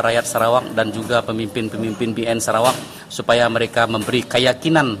mata rakyat Sarawak dan juga pemimpin-pemimpin BN Sarawak supaya mereka memberi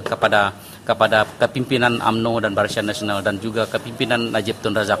keyakinan kepada kepimpinan UMNO dan Barisan Nasional dan juga kepimpinan Najib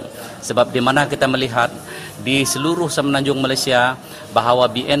Tun Razak. Sebab di mana kita melihat di seluruh semenanjung Malaysia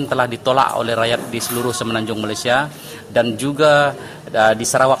bahawa BN telah ditolak oleh rakyat di seluruh semenanjung Malaysia, dan juga di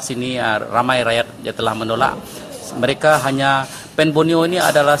Sarawak sini ramai rakyat yang telah menolak. Mereka hanya PAN Borneo ini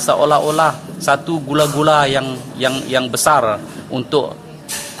adalah seolah-olah satu gula-gula yang besar untuk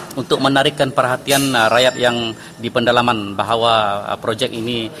menarikkan perhatian rakyat yang di pendalaman bahawa projek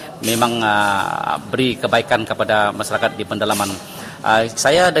ini memang beri kebaikan kepada masyarakat di pendalaman.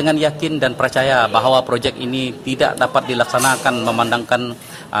 Saya dengan yakin dan percaya bahawa projek ini tidak dapat dilaksanakan memandangkan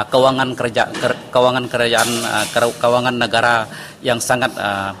kewangan negara yang sangat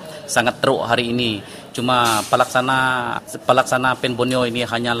teruk hari ini. Cuma pelaksana PAN Borneo ini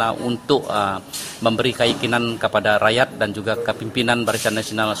hanyalah untuk memberi keyakinan kepada rakyat dan juga kepimpinan Barisan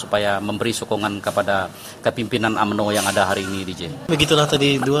Nasional supaya memberi sokongan kepada kepimpinan UMNO yang ada hari ini, DJ. Begitulah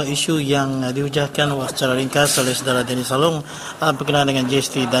tadi dua isu yang dihujahkan secara ringkas oleh saudara Denny Salong berkenaan dengan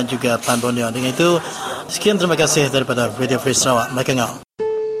GST dan juga Pan Borneo. Dengan itu, sekian terima kasih daripada Radio Free Sarawak. Makangau.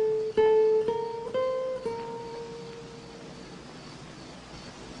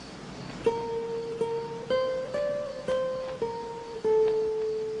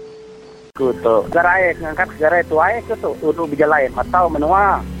 Tu garai ngangkat garai tu ai ke tu untuk berjalan atau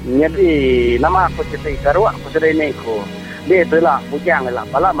menua jadi nama aku cerita karu aku sudah ini ko dia tu lah bujang lah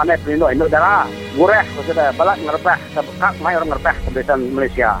bala mana pelindung induk darah gureh aku sudah bala ngerbah kak mai orang ngerbah kebebasan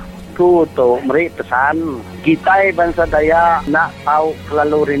Malaysia tu meri pesan kita bangsa Dayak nak tahu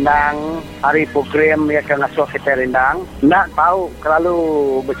selalu rindang hari program yang akan ngasuh kita rindang nak tahu selalu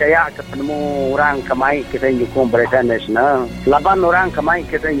percaya ketemu orang kemai kita nyukung Barisan Nasional laban orang kemai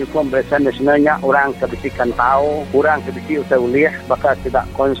kita nyukung Barisan Nasionalnya orang kebisikan tahu orang kebisi usai uliah bakal tidak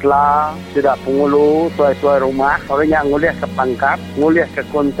konsla tidak pengulu tuai-tuai rumah orangnya nguliah ke pangkat nguliah ke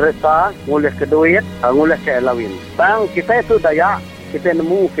kontraktor nguliah ke duit nguliah ke elawin bang kita itu Dayak kita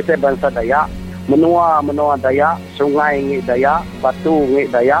nemu kita bangsa Dayak menua Dayak sungai ngi Dayak batu ngi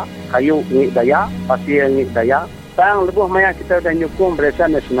Dayak kayu ngi Dayak pasir ngi Dayak tang lebih maya kita dah nyukung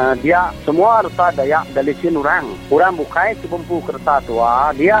Barisan Nasional dia semua harta Dayak dari sini orang bukai sebempu kereta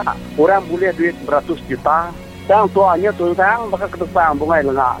tua dia orang boleh duit beratus juta tang tuanya tu tang bakal ketupang bungai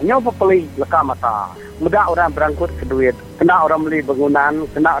lengah nyo pepeli leka mata mudah orang berangkut ke duit kena orang beli bangunan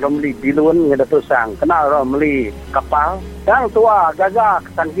kena orang beli bilun ngada tusang kena orang beli kapal dan tua gagah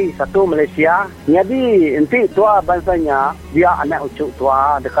ketanggi satu Malaysia jadi enti tua bangsanya dia anak ucuk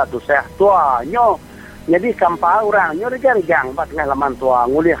tua dekat tusah tua nyo jadi kampal orang nyo regang bat tengah laman tua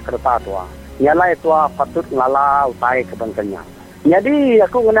nguliah kereta tua nyalai tua patut ngala utai ke bangsanya jadi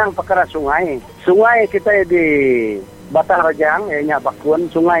aku ngenang perkara sungai kita di Batang Rajang, ianya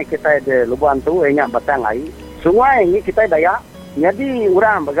Bakun, sungai kita di Lubuan tu, ianya Batang Ai. Sungai ini kita Dayak, jadi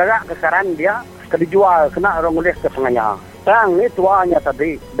orang bergerak ke karan dia, dijual, kena orang ngulis ke tengahnya. Tang ni tuanya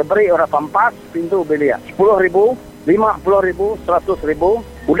tadi, diberi orang pampas, pintu belia. 10,000, 50,000, 100,000,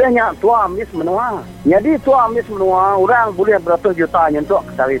 udahnya tua amis menua. Jadi tua amis menua, orang boleh beratus juta untuk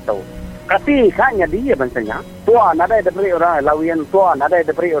cari tahu. Tapi kan jadi ya bangsanya. Tua nada diberi orang lawian, tua nada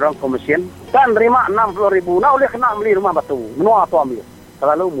diberi orang komision. Kan terima 60,000, nak boleh kena beli rumah batu. Menua tua ambil.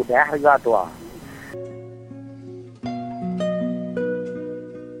 Terlalu mudah harga tua.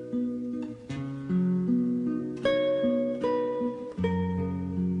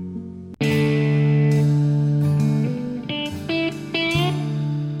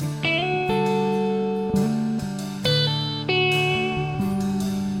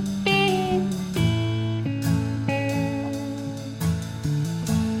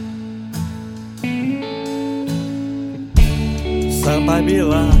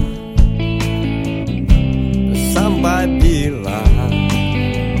 Sampai bila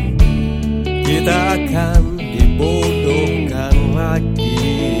kita akan dibodohkan lagi?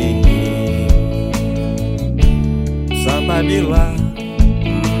 Sampai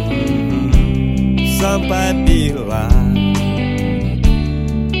bila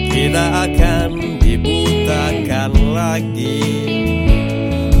kita akan dibutakan lagi?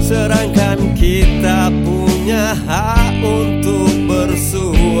 Sedangkan kita punya hak untuk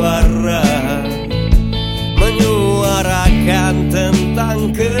bersuara, menyuarakan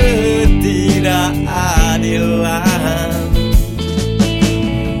tentang ketidakadilan,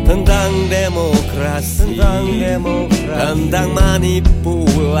 tentang demokrasi, tentang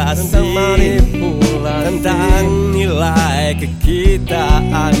manipulasi, tentang nilai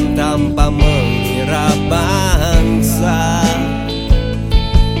kekitaan tanpa mengira bangsa.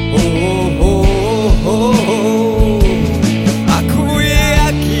 Aku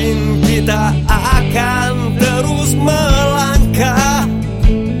yakin kita akan terus melangkah.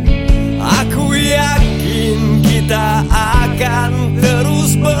 Aku yakin kita akan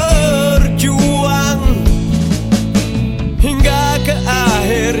terus berjuang hingga ke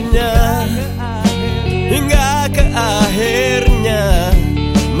akhirnya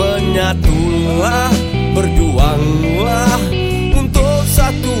menyatulah, berjuanglah untuk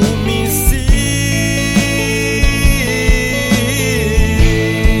satu misi.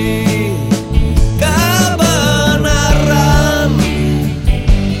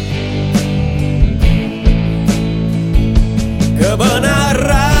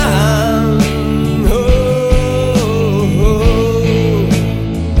 Kebenaran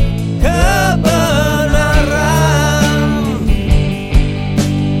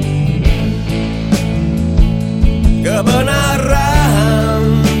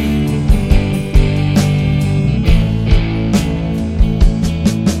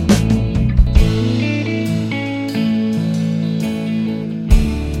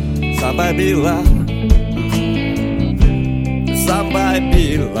Sampai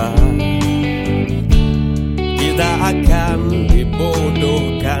bila kita akan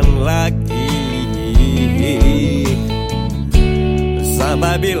dibodohkan lagi?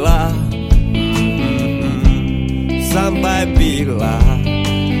 Sampai bila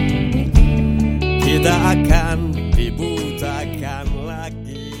kita akan